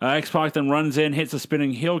 X-Pac then runs in, hits a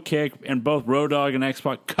spinning heel kick, and both Road Dogg and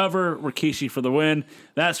X-Pac cover Rikishi for the win.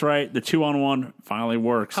 That's right, the 2-on-1 finally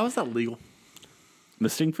works. How is that legal? The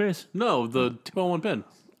stink face? No, the 2-on-1 pin.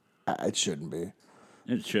 It shouldn't be.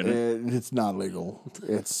 It shouldn't. It's not legal.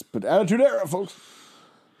 But Attitude Era, folks.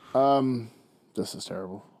 This is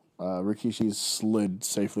terrible. Rikishi slid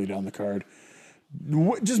safely down the card.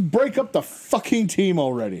 Just break up the fucking team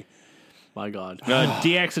already. My God.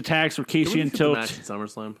 DX attacks Did Rikishi we get the until match at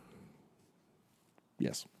SummerSlam?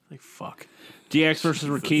 Yes. Like, fuck. DX versus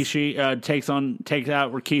Rikishi takes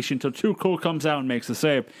out Rikishi until Too Cool comes out and makes the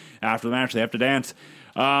save. After the match, they have to dance.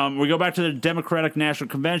 We go back to the Democratic National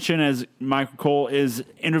Convention as Michael Cole is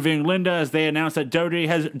interviewing Linda as they announce that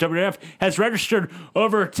WWF has registered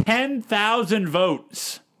over 10,000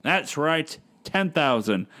 votes. That's right,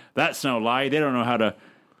 10,000. That's no lie. They don't know how to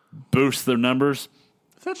boost their numbers.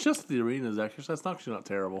 If that's just the arenas, actually, that's actually not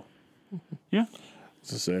terrible. Yeah.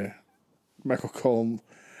 To say, Michael Cole,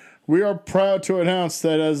 we are proud to announce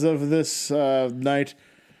that as of this night,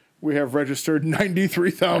 we have registered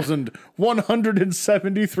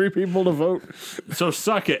 93,173 people to vote. So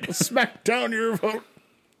suck it. Smack down your vote.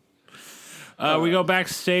 We go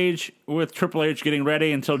backstage with Triple H getting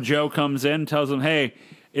ready until Joe comes in, tells him, hey,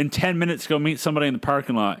 in 10 minutes, go meet somebody in the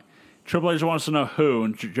parking lot. Triple H wants to know who,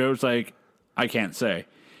 and Joe's like, I can't say.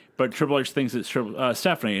 But Triple H thinks it's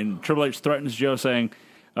Stephanie, and Triple H threatens Joe, saying,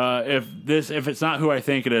 if it's not who I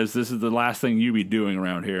think it is, this is the last thing you be doing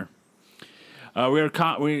around here.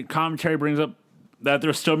 Commentary brings up that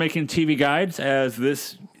they're still making TV guides, as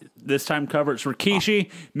this time covers Rikishi,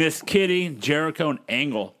 Miss Kitty, Jericho, and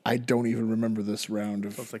Angle. I don't even remember this round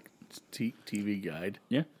of. It's like TV guide.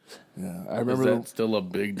 Yeah. Yeah, I Is remember that still a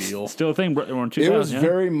big deal? Still a thing. We're in 2000, it was yeah.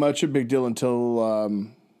 very much a big deal until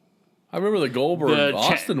I remember the Goldberg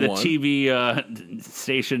Austin the one. TV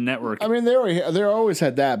station network. I mean, they always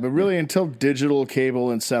had that, but really until digital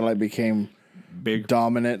cable and satellite became Big.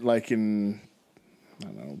 dominant, like in, I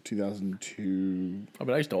don't know, 2002. I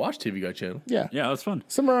mean, I used to watch TV Guide channel. Yeah. Yeah, that's fun.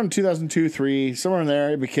 Somewhere around 2002, 3, somewhere in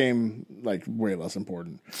there, it became like way less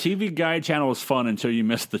important. TV Guide channel was fun until you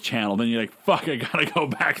missed the channel. Then you're like, fuck, I gotta go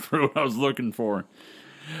back through what I was looking for.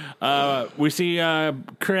 We see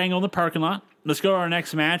Kurt Angle in the parking lot. Let's go to our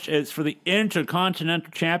next match. It's for the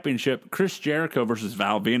Intercontinental Championship, Chris Jericho versus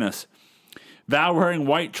Val Venus. Val wearing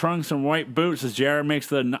white trunks and white boots as Jericho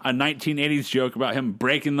makes a 1980s joke about him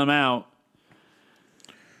breaking them out.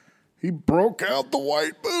 He broke out the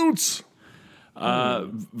white boots.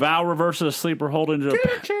 Val reverses a sleeper hold into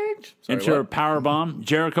a power bomb.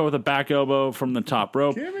 Jericho with a back elbow from the top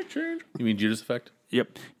rope. You mean Judas Effect?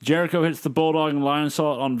 Yep. Jericho hits the Bulldog and Lion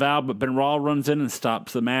Salt on Val, but Benoit runs in and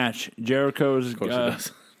stops the match. Jericho's going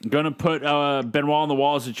to put Benoit on the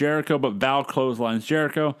walls of Jericho, but Val clotheslines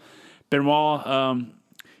Jericho. Benoit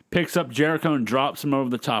picks up Jericho and drops him over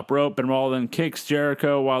the top rope. Benoit then kicks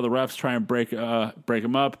Jericho while the refs try and break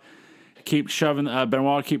him up. Benoit keeps shoving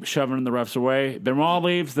the refs away. Benoit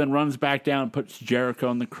leaves, then runs back down and puts Jericho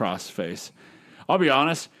in the crossface. I'll be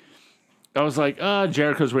honest. I was like,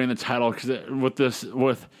 Jericho's winning the title because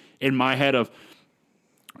in my head of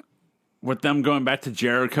with them going back to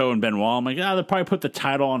Jericho and Benoit, I'm like, they'll probably put the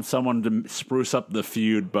title on someone to spruce up the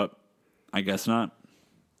feud, but I guess not.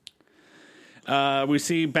 We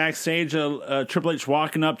see backstage Triple H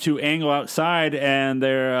walking up to Angle outside, and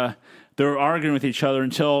they're arguing with each other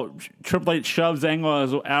until Triple H shoves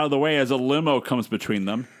Angle out of the way as a limo comes between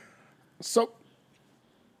them. So,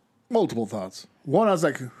 multiple thoughts. One, I was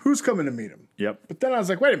like, who's coming to meet him? Yep. But then I was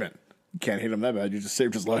like, wait a minute. You can't hit him that bad. You just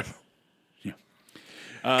saved his life. Yeah.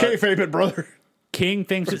 Kayfabe it, brother. King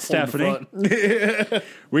thinks it's Stephanie.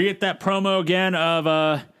 We get that promo again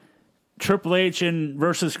of Triple H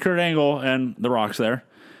versus Kurt Angle and The Rock's there.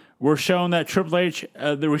 We're shown that Triple H,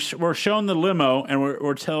 we're shown the limo, and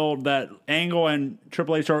we're told that Angle and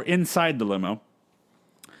Triple H are inside the limo.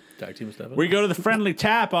 Tag team Stephanie. We go to the friendly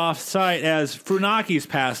tap off site as Funaki's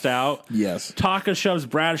passed out. Yes. Taka shoves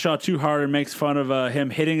Bradshaw too hard and makes fun of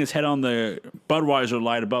him hitting his head on the Budweiser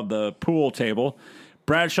light above the pool table.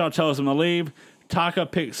 Bradshaw tells him to leave. Taka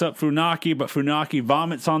picks up Funaki, but Funaki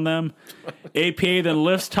vomits on them. APA then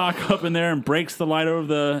lifts Taka up in there and breaks the light over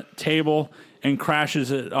the table and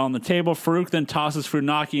crashes it on the table. Farouk then tosses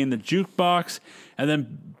Funaki in the jukebox, and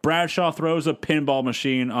then Bradshaw throws a pinball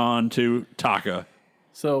machine onto Taka.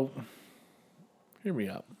 So, hear me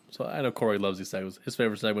out. So, I know Corey loves these segments. His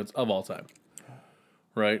favorite segments of all time.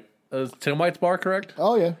 Right? Is Tim White's bar correct?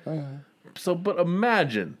 Oh, yeah. So, but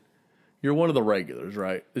imagine you're one of the regulars,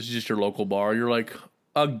 right? This is just your local bar. You're like,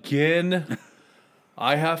 again,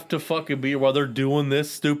 I have to fucking be while they're doing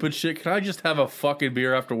this stupid shit. Can I just have a fucking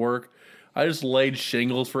beer after work? I just laid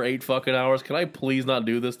shingles for 8 fucking hours. Can I please not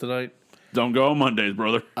do this tonight? Don't go on Mondays,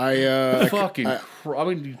 brother. I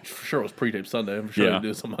mean, sure it was pre-tape Sunday. I'm sure they do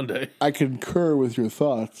this on Monday. I concur with your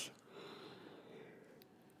thoughts.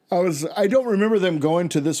 I don't remember them going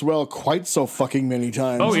to this well quite so fucking many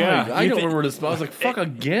times. Oh, yeah. I don't remember this. I was like, fuck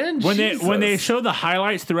again? When they show the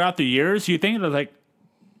highlights throughout the years, you think it was like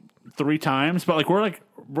 3 times, but we're like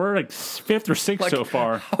 5th or 6th so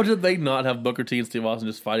far. How did they not have Booker T and Steve Austin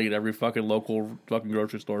just fighting at every fucking local fucking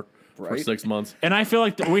grocery store for Right. 6 months? And I feel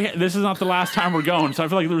like this is not the last time we're going, so I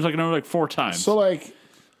feel like there's like another like 4 times. So, like,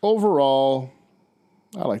 overall,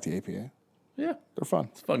 I like the APA. Yeah, They're fun.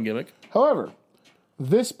 it's a fun gimmick. However,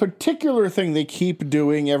 this particular thing they keep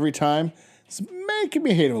doing every time is making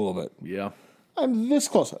me hate it a little bit. Yeah. I'm this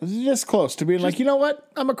close to being like, you know what?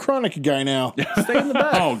 I'm a chronic guy now. Stay in the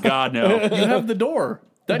back. Oh God, no! You have the door.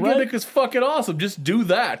 That Right? gimmick is fucking awesome. Just do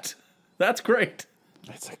that. That's great.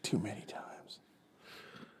 It's like too many times.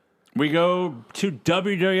 We go to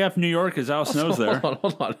WWF New York as Al Snow's there.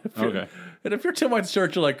 Hold on. Okay. And if you're Tim White's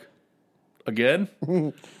church, you're like, again?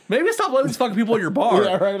 Maybe stop letting these fucking people in your bar.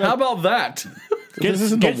 Yeah, right. How about that? Get, This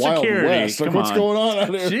isn't get the Wild security. West. Like, Come what's on. going on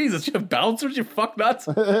out there? Jesus, you have bouncers, you fuck nuts.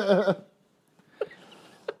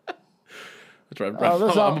 That's right.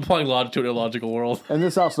 this I'm applying logic to an illogical world. And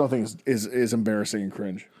this also thing is embarrassing and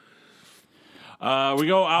cringe. We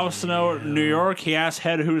go Al Snow, New York. He asks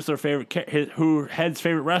Head who's their favorite, who Head's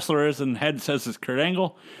favorite wrestler is, and Head says it's Kurt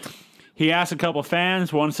Angle. He asks a couple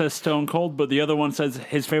fans. One says Stone Cold, but the other one says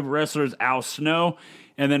his favorite wrestler is Al Snow.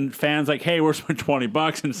 And then fans like, hey, where's my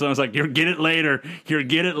 $20? And Snow's like, you'll get it later. You'll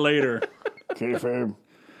get it later. Kayfabe.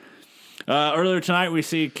 Earlier tonight, we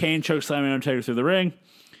see Kane choke slamming Undertaker through the ring.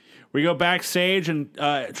 We go backstage, and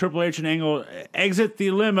Triple H and Angle exit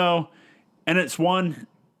the limo, and it's one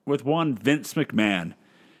Vince McMahon.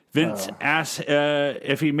 Vince asks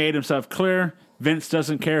if he made himself clear. Vince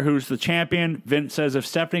doesn't care who's the champion. Vince says if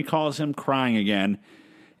Stephanie calls him crying again,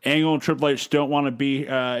 Angle and Triple H don't want to be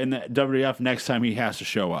in the WWF next time he has to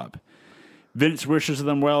show up. Vince wishes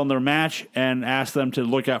them well in their match and asks them to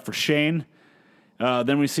look out for Shane.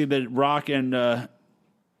 Then we see that Rock and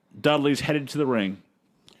Dudley's headed to the ring.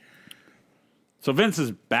 So Vince is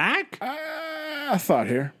back? I thought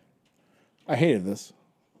here. I hated this.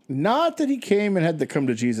 Not that he came and had the come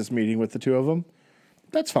to Jesus meeting with the two of them.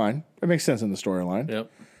 That's fine. It makes sense in the storyline.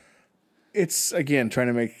 Yep. It's, again, trying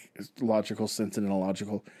to make logical sense and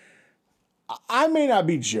illogical. I may not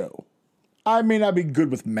be Joe. I may not be good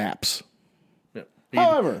with maps. Yep.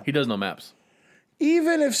 However, he does know maps.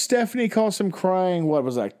 even if Stephanie calls him crying, what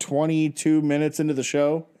was that, 22 minutes into the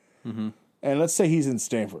show? Mm-hmm. And let's say he's in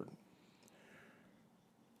Stanford.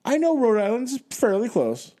 I know Rhode Island's fairly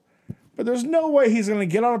close, but there's no way he's going to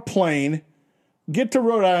get on a plane, get to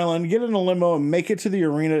Rhode Island, get in a limo, and make it to the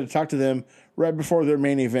arena to talk to them right before their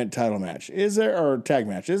main event title match. Is there? Or tag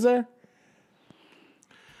match. Is there?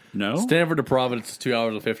 No. Stanford to Providence is 2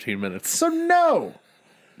 hours and 15 minutes. So no.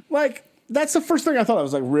 Like, that's the first thing I thought. I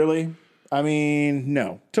was like, really? I mean,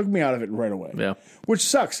 no. Took me out of it right away. Yeah. Which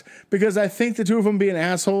sucks, because I think the two of them being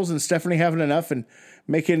assholes and Stephanie having enough and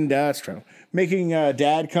making Dad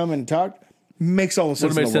come and talk makes all the sense Would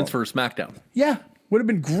have in made the sense world. for SmackDown. Yeah, would have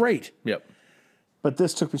been great. Yep. But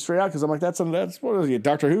this took me straight out because I'm like, that's what is he?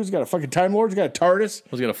 Doctor Who's got a fucking Time Lord. He's got a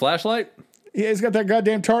TARDIS. Was he got a flashlight? Yeah, he's got that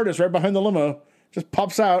goddamn TARDIS right behind the limo. Just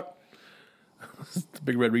pops out. The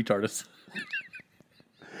big red retardus.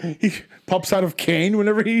 He pops out of Kane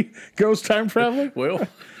whenever he goes time traveling. Well,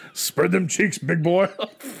 Spread them cheeks, big boy.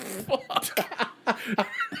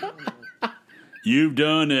 You've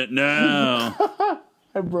done it now.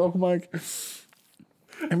 I broke Mike.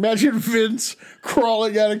 Imagine Vince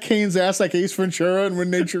crawling out of Kane's ass like Ace Ventura and When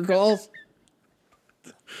Nature Calls.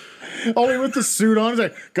 Only with the suit on. He's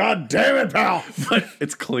like, God damn it, pal. but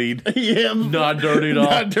it's clean. Yeah. Not dirty at all.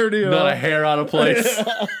 Not dirty at Not all. a hair out of place.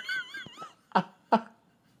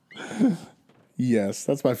 Yes,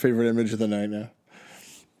 that's my favorite image of the night now.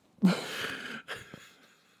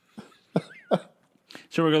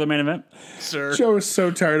 Shall we go to the main event? Sure. Joe is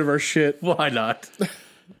so tired of our shit. Why not?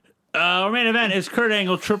 Our main event is Kurt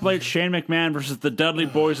Angle, Triple H, Shane McMahon versus the Dudley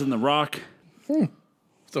Boys and The Rock.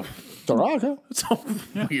 So, The Rock, huh? so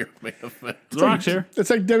weird, man. The Rock's here. It's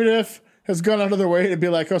like WWF has gone out of their way to be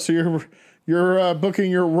like, oh, so you're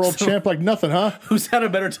booking your world champ like nothing, huh? Who's had a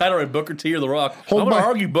better title, right? Booker T or The Rock? Hold I'm going to my-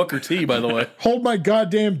 argue Booker T, by the way. Hold my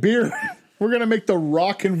goddamn beer. We're going to make The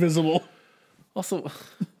Rock invisible. Also,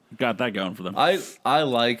 Got that going for them. I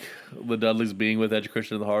like the Dudleys being with Edge,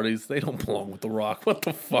 Christian, and the Hardys. They don't belong with The Rock. What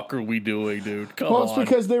the fuck are we doing, dude? Come Well, on. it's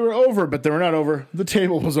because they were over, but they were not over. The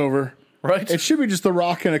table was over. right? It should be just The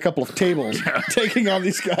Rock and a couple of tables taking on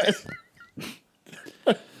these guys.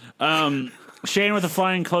 Shane with a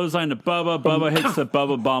flying clothesline to Bubba. Bubba hits the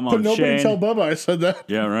Bubba bomb on But nobody Shane. tell Bubba I said that.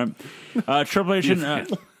 Yeah, right. Triple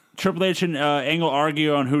H and Angle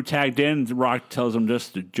argue on who tagged in. Rock tells him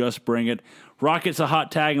just bring it. Rock gets a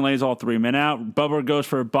hot tag and lays all three men out. Bubba goes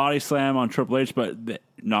for a body slam on Triple H, but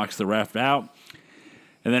knocks the ref out.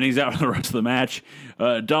 And then he's out for the rest of the match.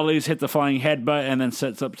 Dudley's hit the flying headbutt and then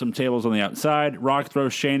sets up some tables on the outside. Rock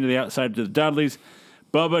throws Shane to the outside to the Dudleys.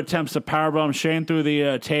 Bubba attempts to powerbomb Shane through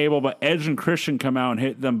the table, but Edge and Christian come out and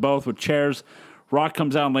hit them both with chairs. Rock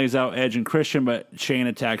comes out and lays out Edge and Christian, but Shane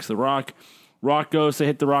attacks the Rock. Rock goes to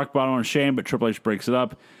hit the Rock bottom on Shane, but Triple H breaks it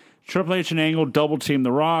up. Triple H and Angle double team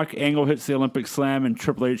the Rock. Angle hits the Olympic Slam, and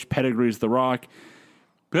Triple H pedigrees the Rock.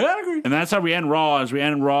 Pedigree. And that's how we end Raw, as we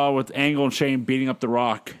end Raw with Angle and Shane beating up the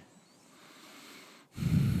Rock.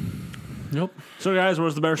 Nope. So, guys,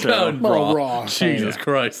 what's the better show? Raw. Jesus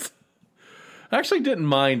Christ. I actually didn't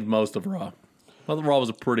mind most of Raw. I thought Raw was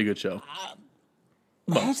a pretty good show.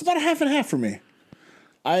 It's about a half and half for me.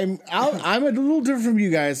 I'm a little different from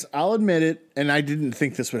you guys. I'll admit it, and I didn't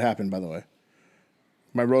think this would happen. By the way,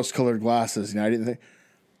 my rose-colored glasses. I didn't think.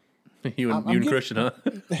 You and Christian, huh?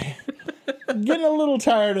 Getting a little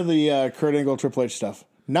tired of the Kurt Angle Triple H stuff.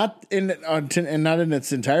 Not in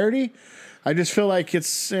its entirety. I just feel like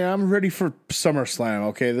I'm ready for SummerSlam.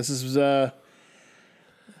 Okay, this is.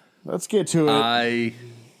 Let's get to it. I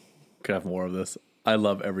could have more of this. I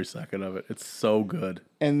love every second of it. It's so good.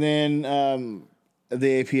 And then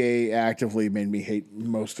the APA actively made me hate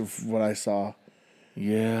most of what I saw.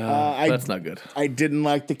 Yeah, that's not good. I didn't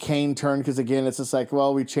like the Kane turn because, again, it's just like,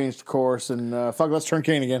 well, we changed course and let's turn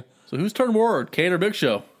Kane again. So who's turned more, Kane or Big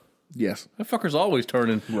Show? Yes. That fucker's always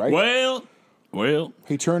turning. Right? Well.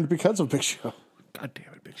 He turned because of Big Show. God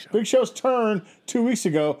damn it, Big Show. Big Show's turn 2 weeks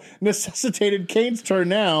ago necessitated Kane's turn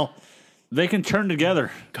now. They can turn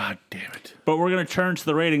together. God damn it. But we're going to turn to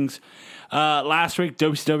the ratings. Last week,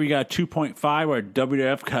 WCW got 2.5, where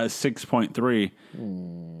WWF got 6.3.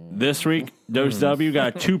 This week, WCW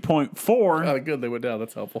got 2.4. Oh, good. They went down.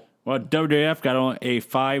 That's helpful. Well, WWF got only a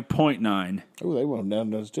 5.9. Oh, they went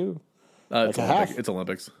down those too. It's a Olympics. half. It's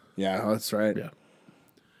Olympics. Yeah, that's right. Yeah.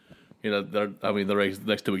 You know, the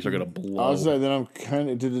next 2 weeks are going to blow. I was like, then I'm kind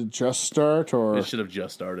of, did it just start or? It should have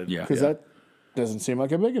just started. Yeah. Because that doesn't seem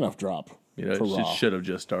like a big enough drop. You know, for it Raw. should have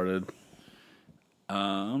just started.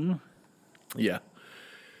 Yeah.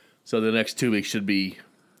 So the next 2 weeks should be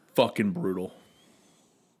fucking brutal.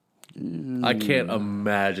 I can't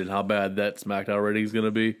imagine how bad that SmackDown rating is going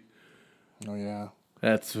to be. Oh, yeah.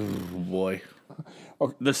 That's, boy.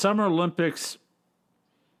 The Summer Olympics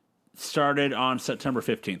started on September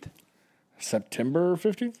 15th. September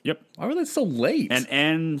 15th? Yep. Why were they so late? And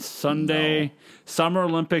end Sunday. No. Summer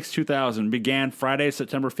Olympics 2000 began Friday,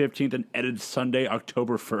 September 15th, and ended Sunday,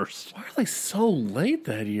 October 1st. Why are they so late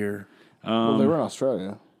that year? Well, they were in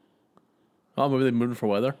Australia. Oh, maybe they moved for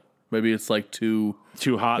weather. Maybe it's like too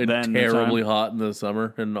hot then. Terribly hot in the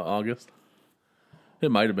summer in August. It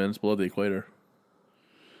might have been. It's below the equator.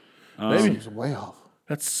 Maybe. It was way off.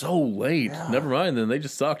 That's so late. Yeah. Never mind then. They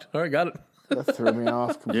just sucked. All right, got it. That threw me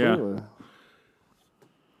off completely.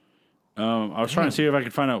 Yeah. I was trying to see if I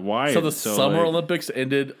could find out why. So the Summer Olympics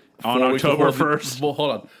ended on October 1st. Well,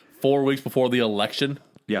 hold on. 4 weeks before the election.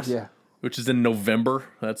 Yes. Yeah. Which is in November.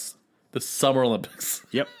 That's the Summer Olympics.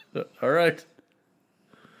 Yep. All right.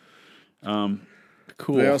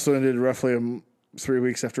 Cool. They also ended roughly 3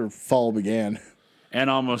 weeks after fall began. And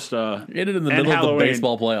almost ended in the middle of the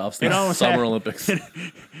baseball playoffs. The Summer Olympics.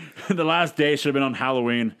 The last day should have been on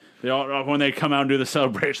Halloween. When they come out and do the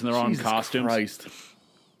celebration, they're all in Jesus costumes. Christ.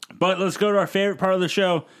 But let's go to our favorite part of the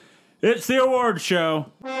show. It's the award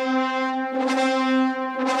show.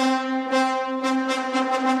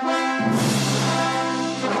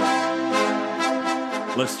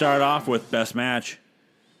 Let's start off with best match.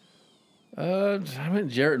 I meant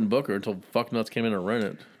Jarrett and Booker until Fucknuts came in and ran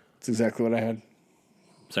it. That's exactly what I had.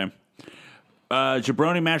 Same.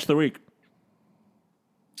 Jabroni match of the week.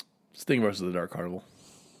 Sting versus the Dark Carnival.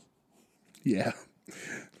 Yeah.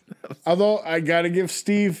 Although I got to give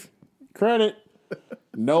Steve credit.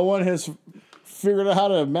 No one has figured out how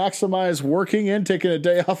to maximize working and taking a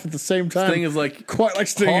day off at the same time. Sting is like, quite like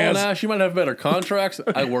Sting Paul has. Nash, you might have better contracts.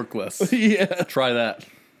 I work less. Yeah. Try that.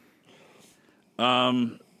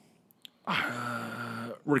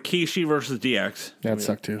 Rikishi versus DX. That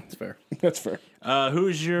sucked too. That's fair. That's fair.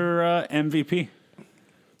 Who's your MVP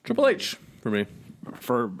Triple H for me.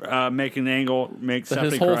 for making Angle make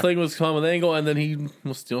Stephanie His whole cry? thing was come with Angle, and then he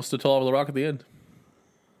stood tall over the Rock at the end.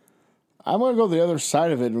 I'm going to go the other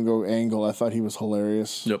side of it and go Angle. I thought he was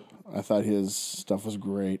hilarious. Yep. I thought his stuff was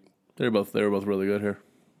great. They were both really good here.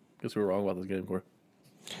 Guess we were wrong about this game, Corey.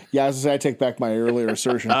 Yeah, as I say, I take back my earlier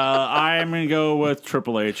assertion. I'm going to go with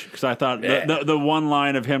Triple H because I thought the one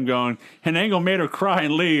line of him going, and Angle made her cry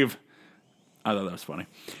and leave. I thought that was funny.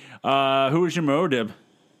 Who was your Modib?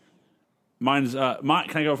 Mine's, can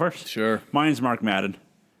I go first? Sure. Mine's Mark Madden.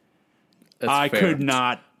 That's I fair. could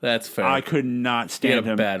not That's fair. I could not stand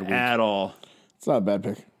a him bad week. at all. It's not a bad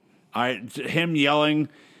pick. Him yelling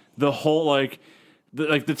the whole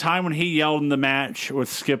the time when he yelled in the match with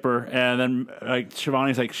Skipper, and then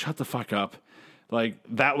Shivani's like, "Shut the fuck up!" Like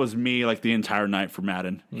that was me like the entire night for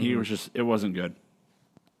Madden. He was just it wasn't good.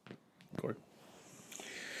 Corey.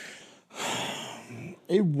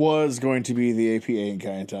 It was going to be the APA and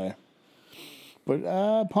Kaientai. But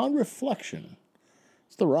upon reflection,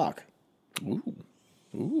 it's The Rock.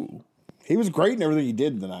 Ooh. He was great in everything he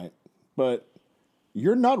did tonight. But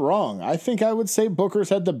you're not wrong. I think I would say Booker's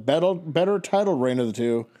had the better title reign of the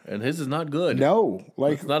two. And his is not good. No.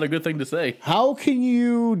 It's not a good thing to say. How can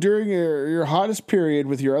you, during your hottest period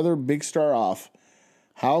with your other big star off,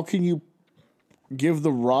 how can you give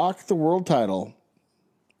The Rock the world title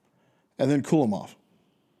and then cool him off?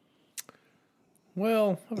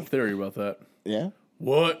 Well, I have a theory about that. Yeah?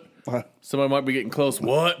 What? Somebody might be getting close.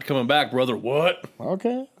 What? Coming back, brother. What?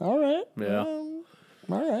 Okay. All right. Yeah. All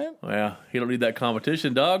right. Yeah. He don't need that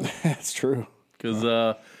competition, dog. That's true.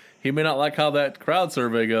 Because he may not like how that crowd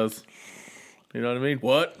survey goes. You know what I mean?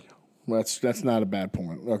 What? That's not a bad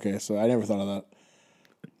point. Okay, so I never thought of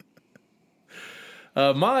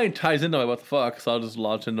that. Mine ties into my what the fuck, so I'll just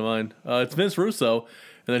launch into mine. It's Vince Russo,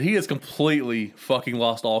 and then he has completely fucking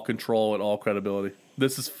lost all control and all credibility.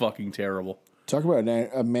 This is fucking terrible. Talk about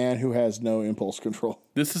a man who has no impulse control.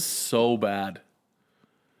 This is so bad.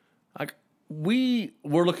 We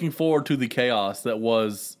were looking forward to the chaos that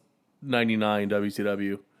was 99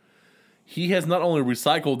 WCW. He has not only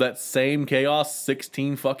recycled that same chaos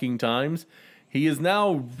 16 fucking times, he is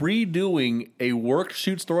now redoing a work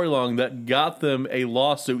shoot storyline that got them a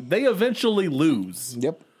lawsuit. They eventually lose.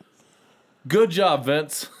 Yep. Good job,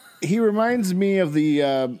 Vince. He reminds me of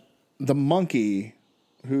the monkey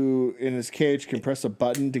who in his cage can press a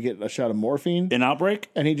button to get a shot of morphine. In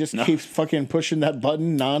Outbreak? And he just keeps fucking pushing that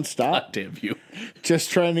button nonstop. God damn you.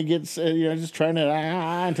 Just trying to get, just trying to,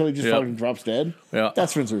 until he just fucking drops dead. Yeah.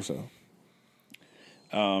 That's Vince Russo.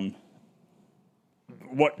 What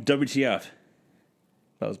WTF?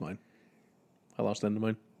 That was mine. I lost the end of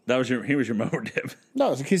mine. He was your motive.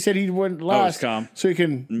 No, he said he went last, calm. so he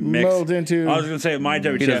can Mix. mold into. I was going to say my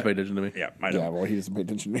WTF. He doesn't pay attention to me. Yeah, yeah, well, he doesn't pay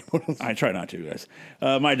attention to me. I try not to, guys.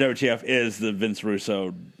 My WTF is the Vince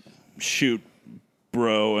Russo shoot,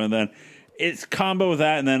 bro, and then it's combo with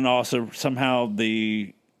that, and then also somehow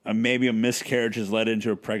maybe a miscarriage has led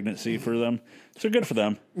into a pregnancy for them. So good for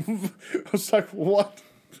them. I was like, what?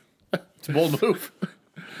 It's a bold move.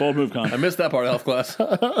 Bold move, Con. I missed that part of health class.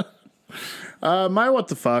 My what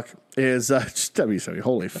the fuck is just WCW.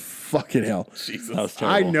 Holy fucking hell! Jesus. That was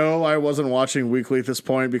I terrible. know I wasn't watching weekly at this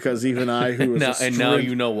point because even I, who was now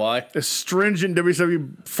you know why. a stringent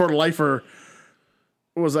WCW for lifer,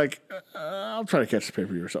 was like, I'll try to catch the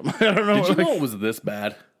pay-per-view or something. I don't know. Did you know it was this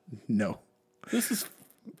bad? No, This is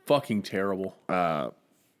fucking terrible. no.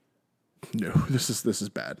 This is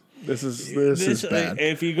bad. This is bad.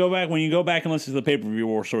 If you go back, when you go back and listen to the pay-per-view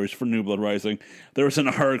war stories for New Blood Rising, there was an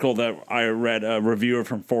article that I read, a reviewer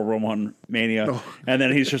from 411 Mania, and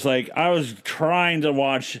then he's just like, I was trying to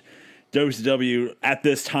watch WCW at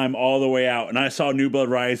this time all the way out, and I saw New Blood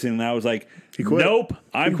Rising, and I was like, quit. nope,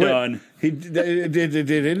 I'm quit. done. It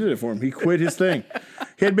ended it for him. He quit his thing.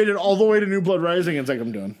 He had made it all the way to New Blood Rising, and it's like,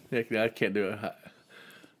 I'm done. I can't do it.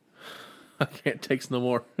 I can't take no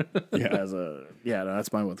more. No,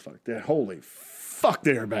 that's my what the fuck. Holy fuck,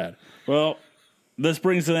 they are bad. Well, this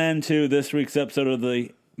brings an end to this week's episode of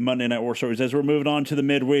the Monday Night War Stories as we're moving on to the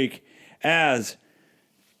midweek, as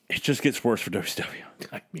it just gets worse for WCW.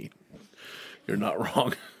 I mean, you're not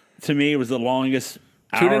wrong. To me, it was the longest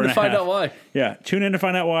hour Tune in and to a find half. out why. Yeah, tune in to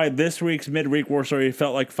find out why this week's midweek war story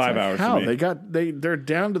felt like 5 hours How to me. they're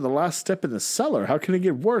down to the last step in the cellar. How can it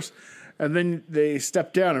get worse? And then they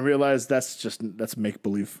step down and realize that's make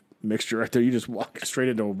believe mixture right there. You just walk straight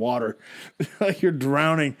into water, like you're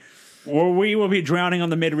drowning. Well, we will be drowning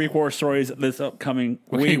on the midweek war stories this upcoming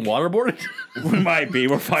Being week. waterboarded? We might be.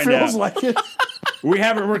 We'll find Feels out. like it. We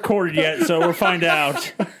haven't recorded yet, so we'll find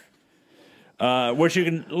out. Which you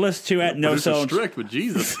can listen to at No This is Zone. strict, but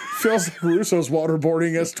Jesus. Feels like Russo's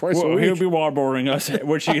waterboarding us twice a Well, he'll week. be waterboarding us,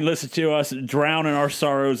 which you can listen to us drown in our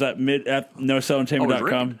sorrows at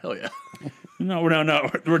nocellentertainment.com. Hell yeah. No.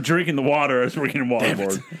 We're drinking the water as we're getting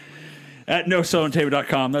waterboard. At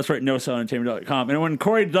nocellentertainment.com. That's right, nocellentertainment.com. And when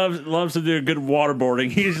Corey loves to do good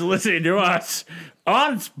waterboarding, he's listening to us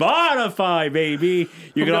on Spotify, baby.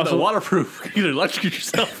 You can also waterproof. You can electrocute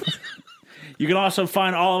yourself. You can also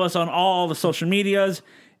find all of us on all the social medias.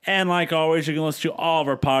 And like always, you can listen to all of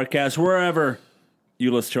our podcasts wherever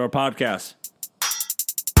you listen to our podcasts.